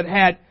animals that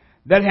had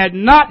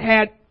not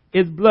had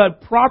its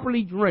blood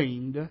properly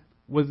drained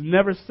was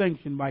never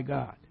sanctioned by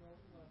God.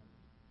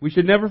 We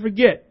should never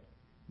forget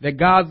that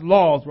God's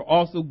laws were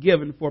also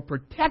given for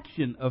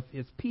protection of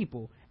His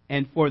people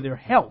and for their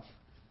health.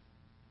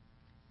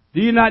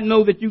 Do you not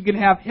know that you can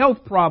have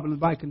health problems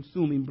by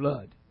consuming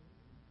blood?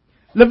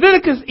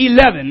 Leviticus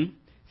 11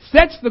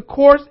 sets the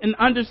course and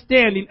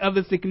understanding of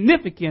the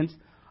significance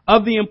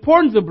of the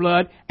importance of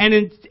blood. And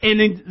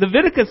in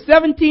Leviticus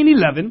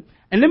 17:11,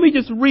 and let me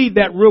just read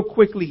that real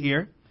quickly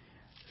here.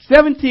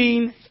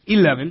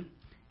 17:11,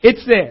 it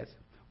says,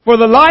 "For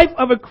the life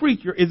of a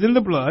creature is in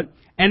the blood,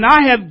 and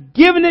I have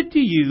given it to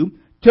you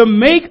to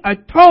make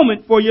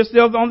atonement for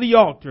yourselves on the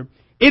altar.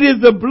 It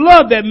is the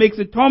blood that makes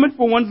atonement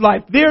for one's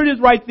life." There it is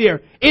right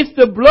there. It's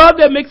the blood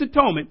that makes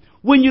atonement.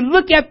 When you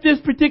look at this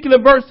particular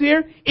verse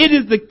here, it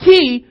is the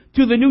key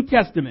to the New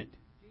Testament.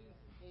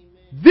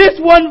 This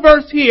one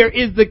verse here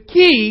is the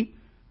key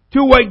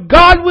to what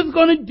God was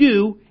going to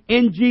do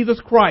in Jesus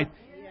Christ.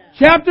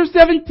 Chapter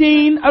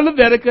 17 of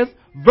Leviticus,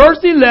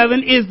 verse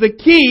 11 is the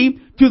key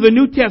to the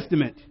New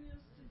Testament.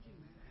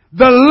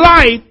 The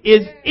life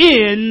is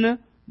in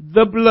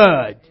the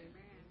blood.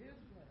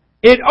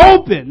 It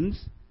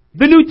opens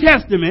the New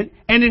Testament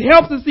and it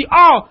helps us see,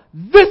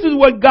 this is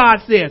what God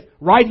says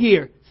right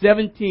here,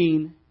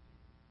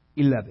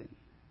 17:11.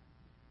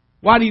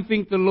 Why do you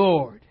think the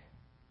Lord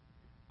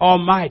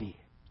Almighty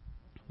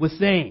was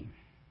saying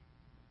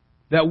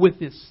that with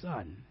His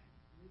Son,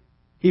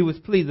 He was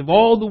pleased of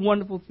all the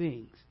wonderful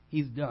things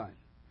He's done?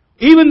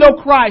 Even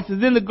though Christ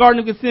is in the Garden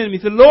of Gethsemane, He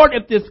said, "Lord,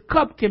 if this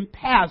cup can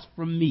pass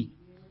from me,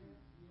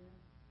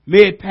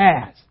 may it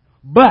pass.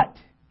 But,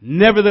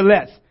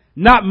 nevertheless,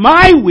 not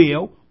my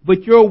will,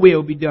 but your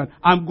will be done."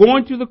 I'm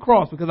going to the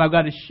cross because I've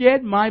got to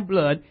shed my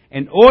blood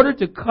in order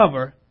to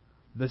cover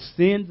the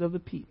sins of the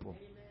people.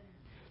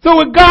 So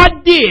what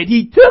God did,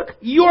 He took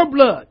your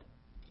blood,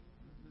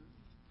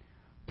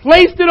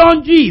 placed it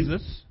on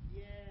Jesus,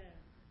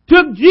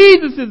 took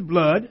Jesus'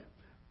 blood,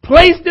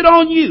 placed it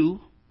on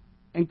you,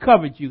 and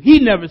covered you. He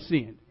never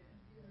sinned.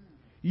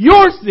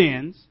 Your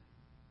sins,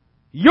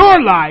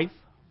 your life,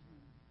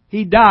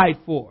 He died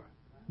for.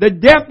 The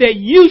death that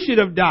you should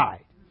have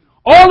died.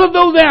 All of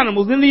those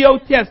animals in the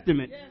Old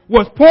Testament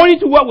was pointing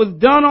to what was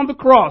done on the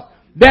cross.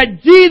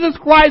 That Jesus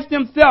Christ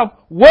Himself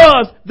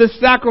was the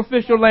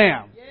sacrificial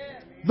lamb.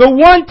 The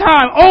one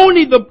time,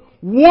 only the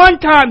one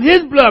time,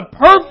 His blood,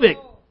 perfect.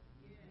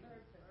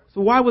 So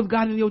why was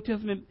God in the Old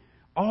Testament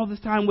all this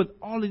time with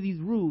all of these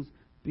rules?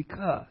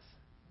 Because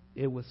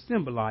it was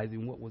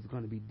symbolizing what was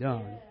going to be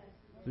done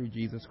through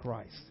Jesus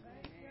Christ.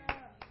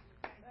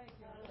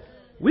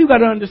 We've got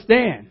to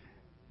understand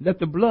that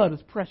the blood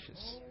is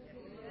precious.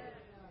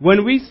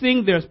 When we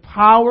sing there's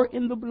power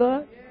in the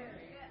blood,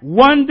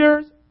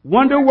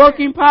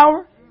 wonder-working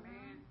power,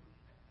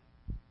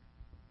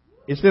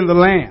 it's in the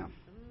Lamb.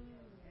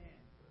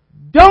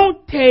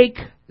 Don't take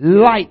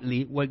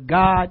lightly what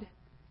God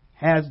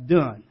has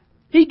done.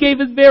 He gave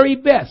His very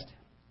best.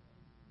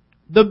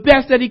 The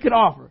best that He could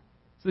offer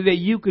so that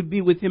you could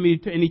be with Him in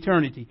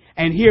eternity.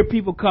 And hear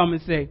people come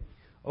and say,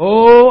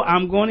 oh,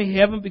 I'm going to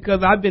heaven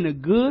because I've been a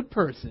good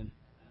person.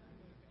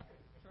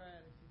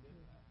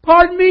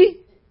 Pardon me?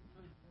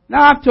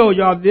 Now I've told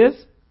y'all this.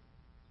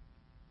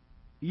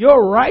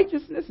 Your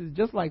righteousness is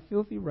just like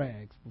filthy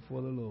rags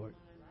before the Lord.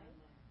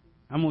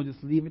 I'm going to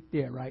just leave it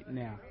there right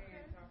now.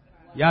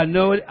 Y'all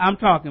know what I'm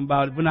talking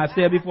about. When I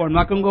said before, I'm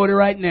not going to go there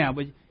right now,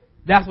 but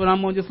that's what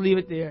I'm going to just leave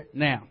it there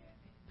now.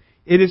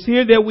 It is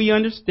here that we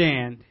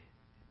understand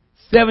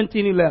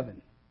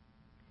 17:11,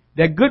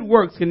 that good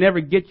works can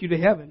never get you to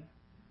heaven.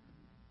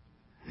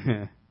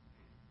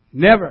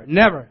 Never,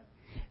 never.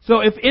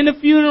 So if in a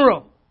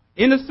funeral,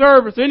 in a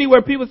service, or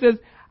anywhere people says,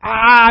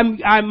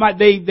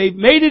 they've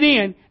made it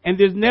in, and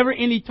there's never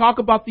any talk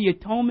about the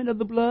atonement of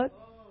the blood.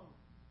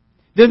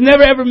 There's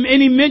never ever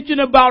any mention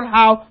about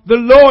how the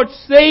Lord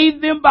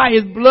saved them by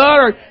His blood,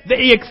 or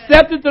they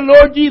accepted the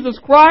Lord Jesus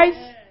Christ.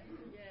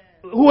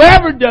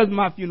 Whoever does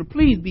my funeral,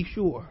 please be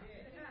sure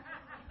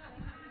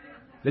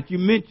that you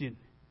mention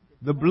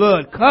the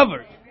blood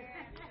covered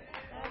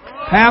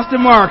Pastor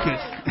Marcus.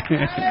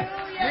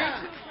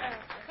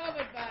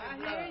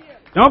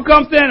 Don't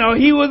come saying, oh,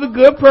 he was a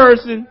good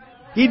person.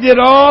 He did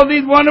all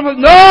these wonderful...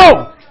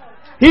 No!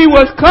 He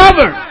was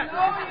covered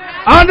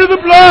under the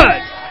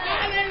blood.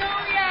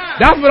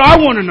 That's what I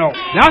want to know.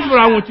 That's what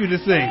I want you to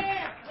say.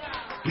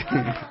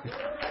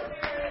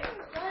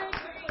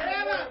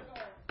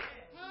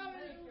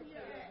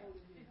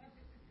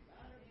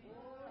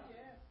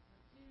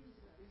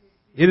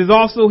 It is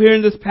also here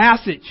in this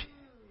passage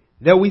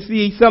that we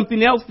see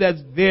something else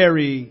that's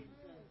very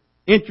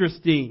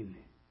interesting.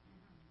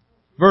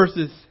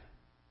 Verses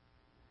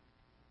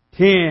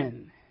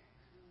 10.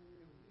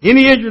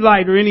 Any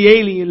Israelite or any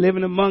alien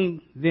living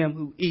among them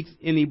who eats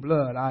any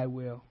blood, I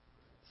will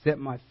set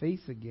my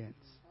face against.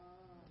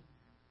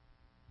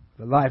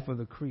 The life of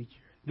the creature.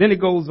 Then it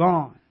goes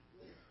on.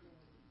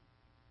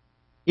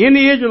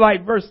 Any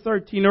Israelite, verse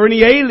 13, or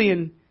any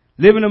alien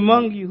living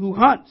among you who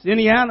hunts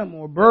any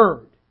animal or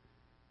bird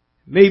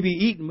may be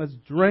eaten,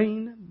 must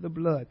drain the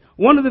blood.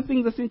 One of the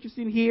things that's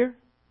interesting here,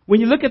 when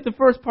you look at the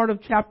first part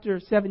of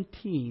chapter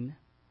 17,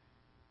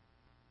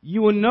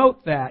 you will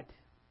note that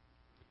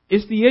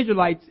it's the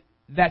Israelites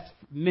that's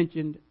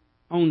mentioned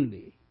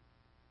only.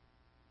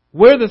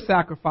 Where the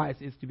sacrifice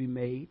is to be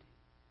made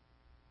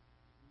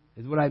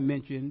is what I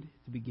mentioned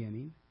at the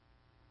beginning.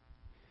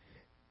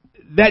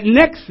 That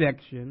next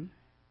section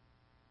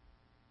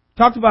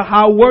talks about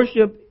how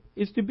worship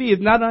is to be.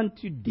 It's not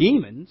unto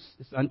demons,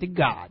 it's unto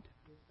God.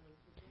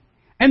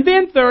 And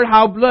then third,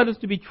 how blood is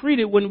to be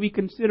treated when we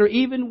consider,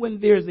 even when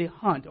there's a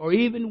hunt, or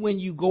even when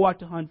you go out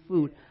to hunt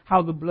food,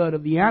 how the blood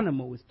of the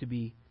animal is to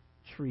be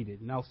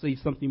treated. And I'll say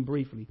something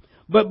briefly.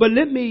 But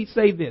let me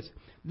say this,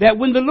 that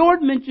when the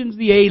Lord mentions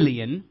the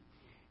alien,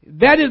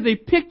 that is a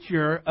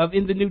picture of,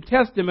 in the New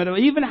Testament, of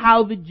even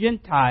how the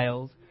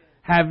Gentiles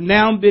have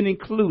now been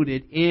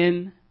included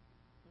in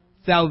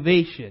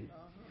salvation.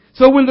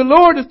 So when the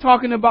Lord is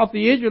talking about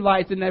the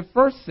Israelites in that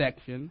first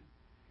section,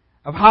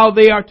 of how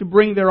they are to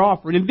bring their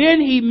offering. And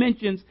then He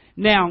mentions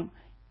now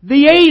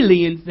the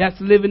aliens that's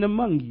living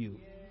among you.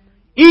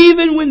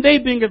 Even when they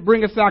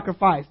bring a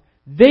sacrifice,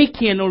 they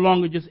can no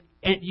longer just,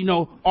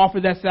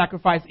 offer that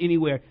sacrifice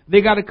anywhere.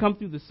 They got to come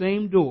through the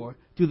same door,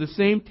 to the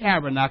same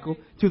tabernacle,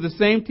 to the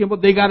same temple.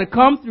 They got to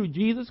come through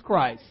Jesus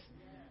Christ.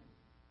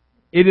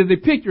 It is a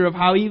picture of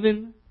how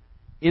even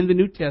in the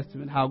New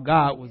Testament, how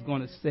God was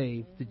going to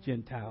save the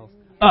Gentiles.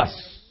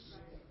 Us.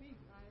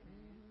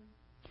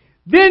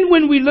 Then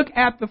when we look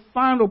at the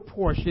final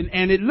portion,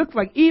 and it looks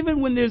like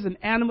even when there's an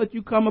animal that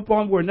you come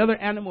upon where another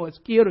animal is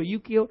killed or you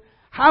killed,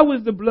 how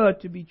is the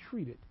blood to be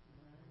treated?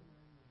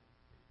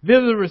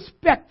 There's a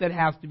respect that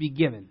has to be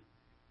given,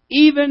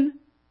 even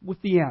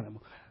with the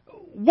animal.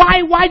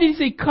 Why did He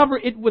say cover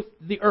it with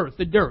the earth,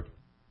 the dirt?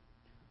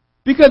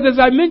 Because as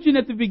I mentioned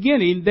at the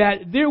beginning,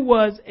 that there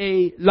was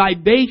a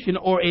libation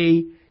or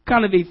a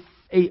kind of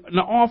an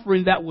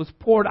offering that was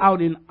poured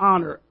out in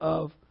honor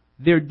of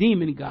their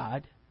demon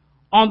god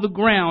on the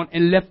ground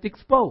and left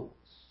exposed.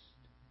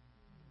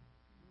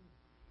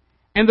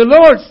 And the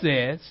Lord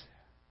says,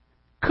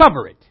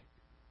 cover it.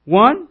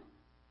 One,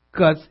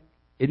 because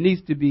it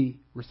needs to be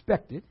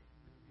respected.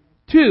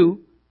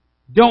 Two,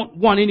 don't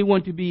want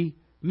anyone to be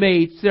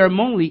made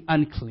ceremonially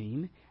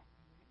unclean.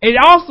 It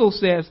also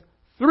says,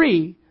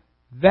 three,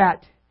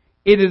 that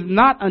it is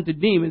not unto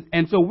demons,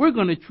 and so we're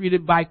going to treat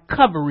it by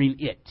covering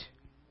it.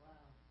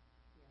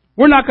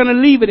 We're not going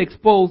to leave it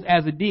exposed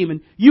as a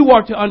demon. You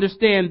are to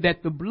understand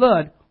that the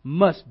blood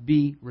must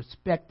be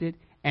respected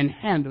and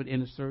handled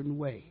in a certain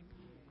way.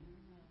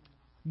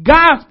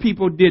 God's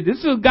people did this.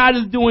 This is what God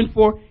is doing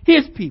for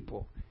his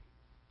people.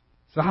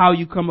 So how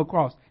you come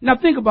across. Now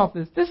think about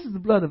this. This is the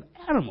blood of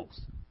animals.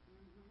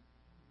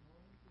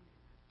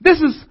 This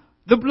is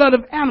the blood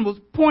of animals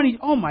pointing,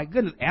 oh my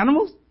goodness,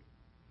 animals?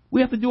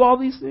 We have to do all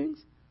these things?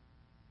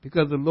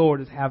 Because the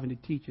Lord is having to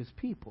teach his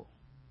people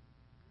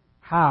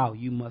how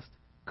you must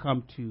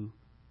come to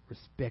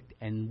respect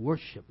and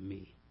worship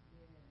me.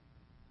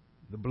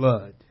 The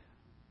blood.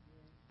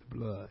 The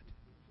blood.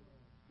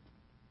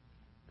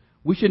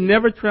 We should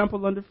never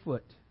trample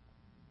underfoot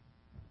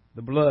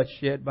the blood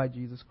shed by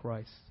Jesus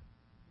Christ.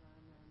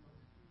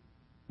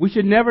 We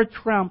should never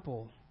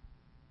trample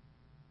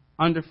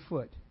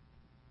underfoot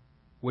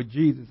what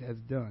Jesus has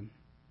done.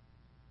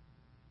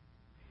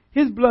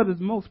 His blood is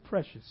most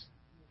precious.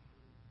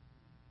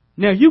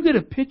 Now, you get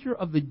a picture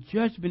of the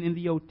judgment in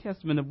the Old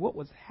Testament of what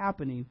was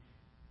happening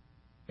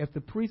if the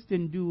priest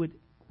didn't do it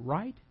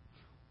right.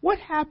 What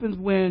happens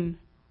when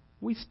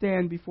we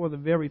stand before the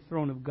very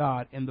throne of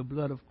God and the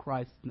blood of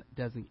Christ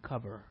doesn't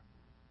cover?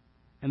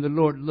 And the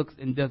Lord looks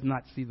and does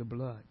not see the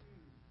blood.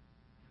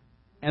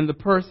 And the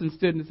person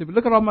stood and said,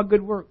 look at all my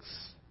good works.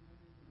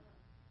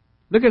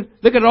 Look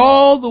at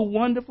all the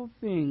wonderful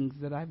things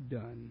that I've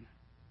done.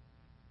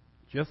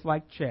 Just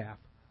like chaff,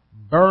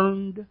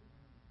 burned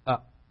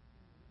up.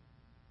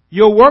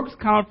 Your works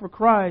count for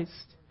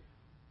Christ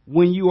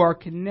when you are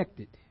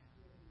connected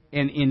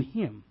and in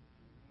him.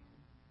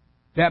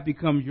 That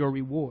becomes your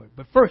reward.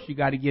 But first you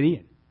got to get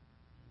in.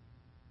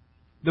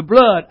 The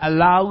blood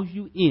allows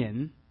you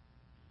in.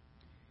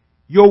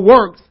 Your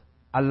works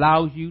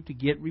allows you to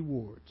get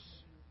rewards.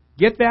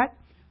 Get that?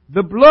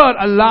 The blood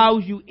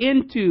allows you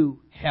into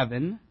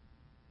heaven,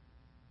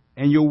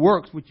 and your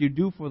works, which you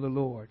do for the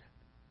Lord,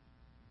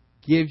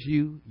 gives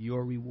you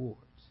your rewards.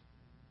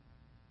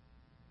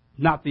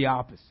 Not the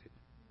opposite.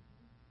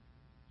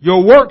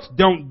 Your works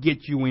don't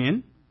get you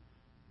in.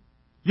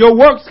 Your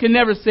works can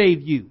never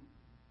save you.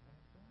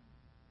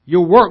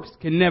 Your works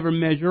can never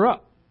measure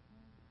up.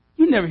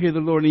 You never hear the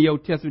Lord in the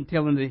Old Testament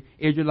telling the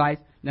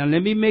Israelites, now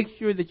let me make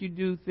sure that you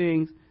do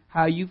things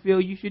how you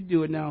feel you should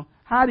do it. Now,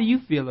 how do you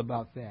feel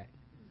about that?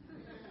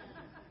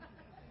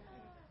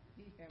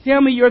 Tell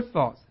me your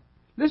thoughts.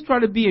 Let's try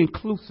to be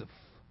inclusive.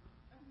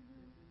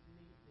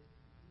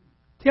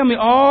 Tell me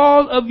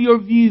all of your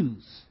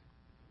views,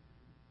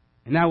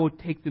 and I will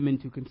take them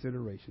into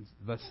consideration.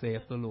 Thus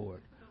saith the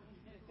Lord.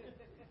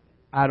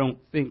 I don't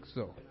think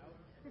so.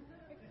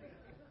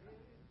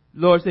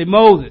 Lord say,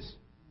 Moses,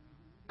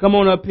 come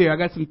on up here. I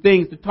got some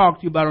things to talk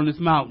to you about on this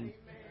mountain.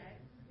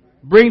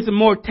 Bring some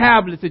more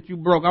tablets that you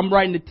broke. I'm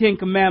writing the 10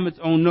 Commandments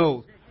on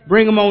those.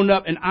 Bring them on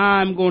up and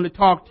I'm going to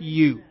talk to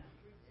you.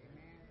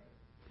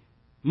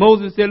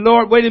 Moses said,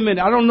 Lord, wait a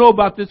minute. I don't know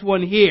about this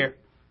one here.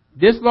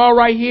 This law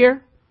right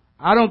here?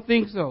 I don't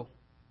think so.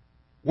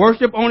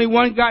 Worship only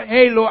one God.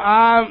 Hey, Lord,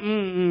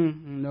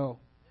 no.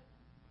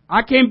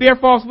 I can't bear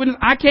false witness.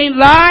 I can't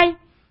lie.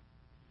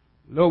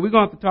 Lord, we're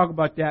going to have to talk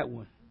about that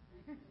one.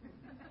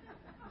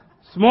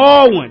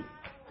 Small one.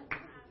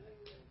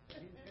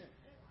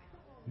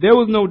 There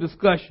was no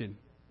discussion.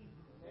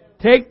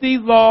 Take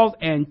these laws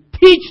and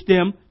teach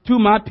them to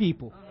my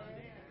people.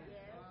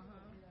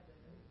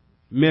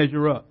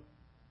 Measure up.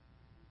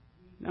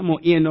 I'm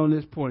going to end on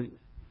this point.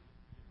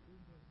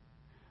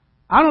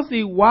 I don't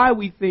see why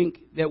we think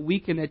that we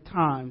can at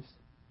times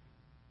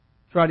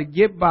try to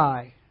get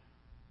by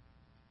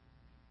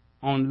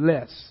on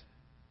less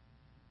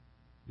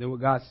than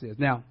what God says.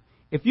 Now,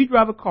 if you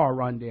drive a car,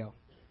 Rondell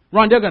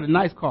got a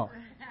nice car.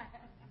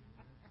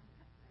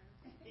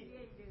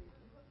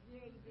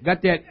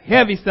 Got that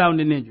heavy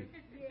sounding engine.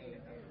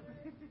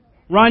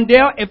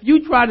 Rondell, if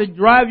you try to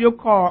drive your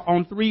car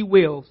on 3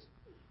 wheels,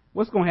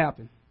 what's going to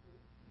happen?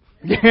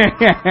 You're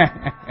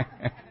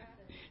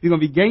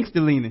going to be gangster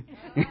leaning.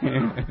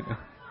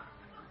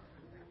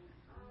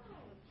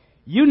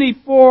 You need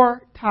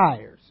 4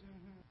 tires.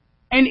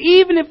 And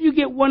even if you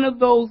get one of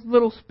those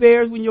little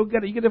spares when you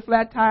get a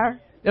flat tire,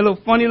 that little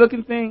funny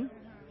looking thing,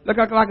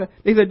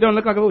 they said don't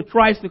look like a little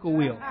tricycle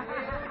wheel.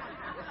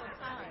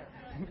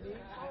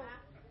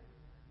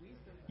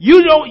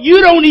 You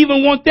don't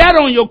even want that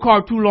on your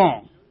car too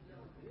long.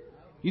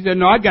 You said,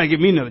 no, I got to get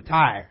me another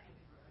tire.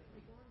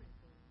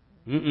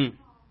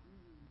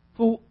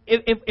 So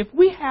if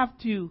we have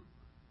to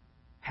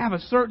have a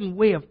certain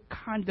way of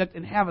conduct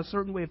and have a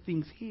certain way of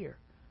things here,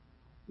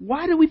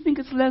 why do we think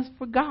it's less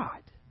for God?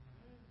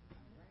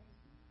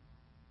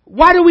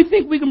 Why do we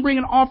think we can bring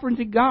an offering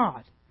to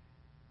God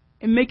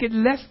and make it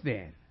less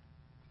than?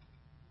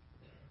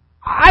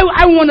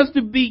 I want us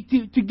to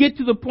get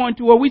to the point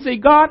to where we say,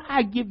 God,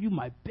 I give you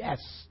my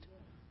best.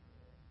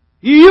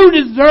 You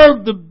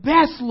deserve the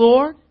best,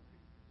 Lord.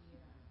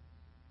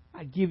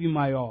 I give you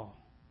my all.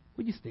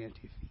 Would you stand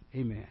to your feet?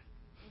 Amen.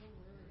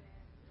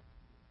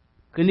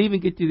 Couldn't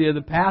even get to the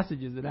other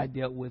passages that I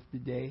dealt with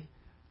today,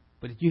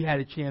 but if you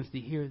had a chance to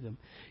hear them.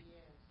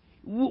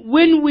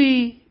 When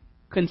we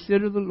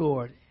consider the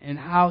Lord and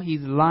how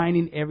He's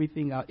lining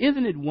everything out,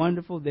 isn't it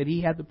wonderful that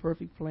He had the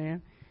perfect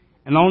plan?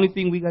 And the only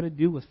thing we got to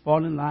do is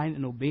fall in line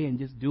and obey and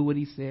just do what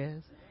He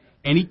says.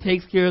 and He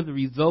takes care of the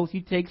results.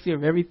 He takes care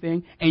of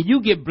everything. And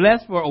you get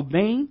blessed for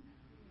obeying.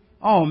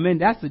 Oh, man,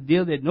 that's a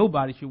deal that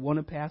nobody should want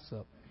to pass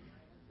up.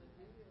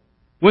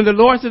 When the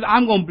Lord says,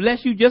 I'm going to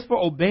bless you just for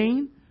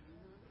obeying,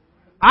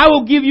 I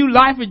will give you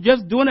life for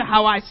just doing it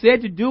how I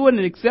said to do it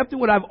and accepting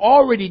what I've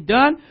already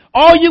done.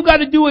 All you got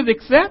to do is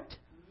accept.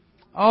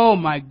 Oh,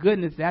 my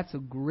goodness, that's a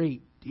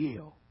great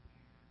deal.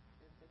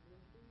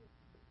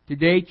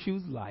 Today,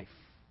 choose life,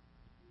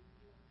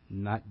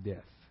 not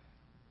death.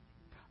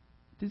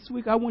 This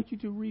week, I want you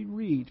to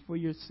reread for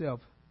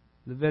yourself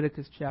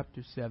Leviticus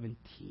chapter 17.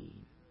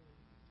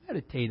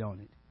 Meditate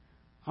on it.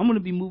 I'm going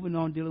to be moving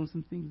on, dealing with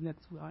some things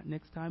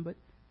next time, but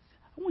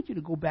I want you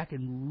to go back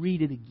and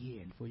read it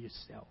again for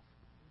yourself.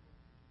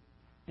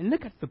 And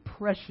look at the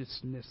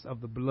preciousness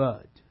of the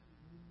blood.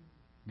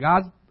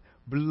 God's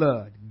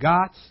blood,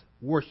 God's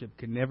worship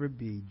can never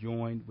be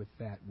joined with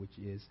that which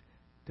is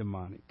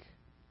demonic.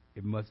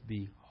 It must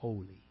be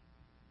holy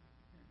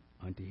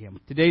unto Him.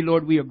 Today,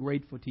 Lord, we are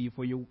grateful to You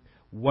for Your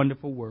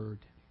wonderful word.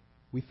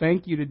 We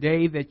thank You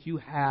today that You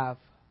have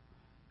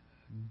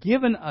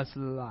given us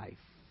life,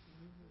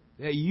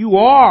 that You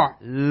are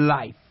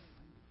life.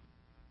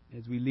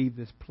 As we leave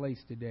this place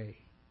today,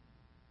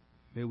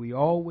 may we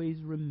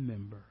always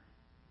remember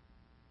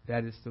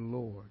that it's the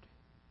Lord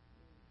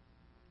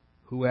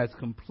who has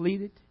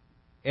completed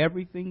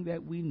everything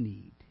that we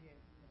need.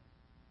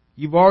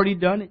 You've already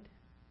done it.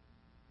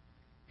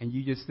 And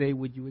You just say,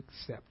 would you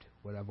accept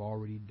what I've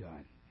already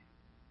done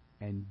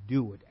and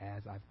do it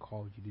as I've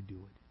called You to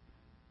do it.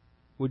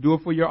 We'll do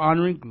it for Your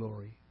honor and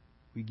glory.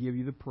 We give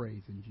You the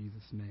praise in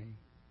Jesus' name.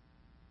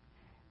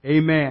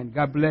 Amen.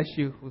 God bless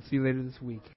you. We'll see you later this week.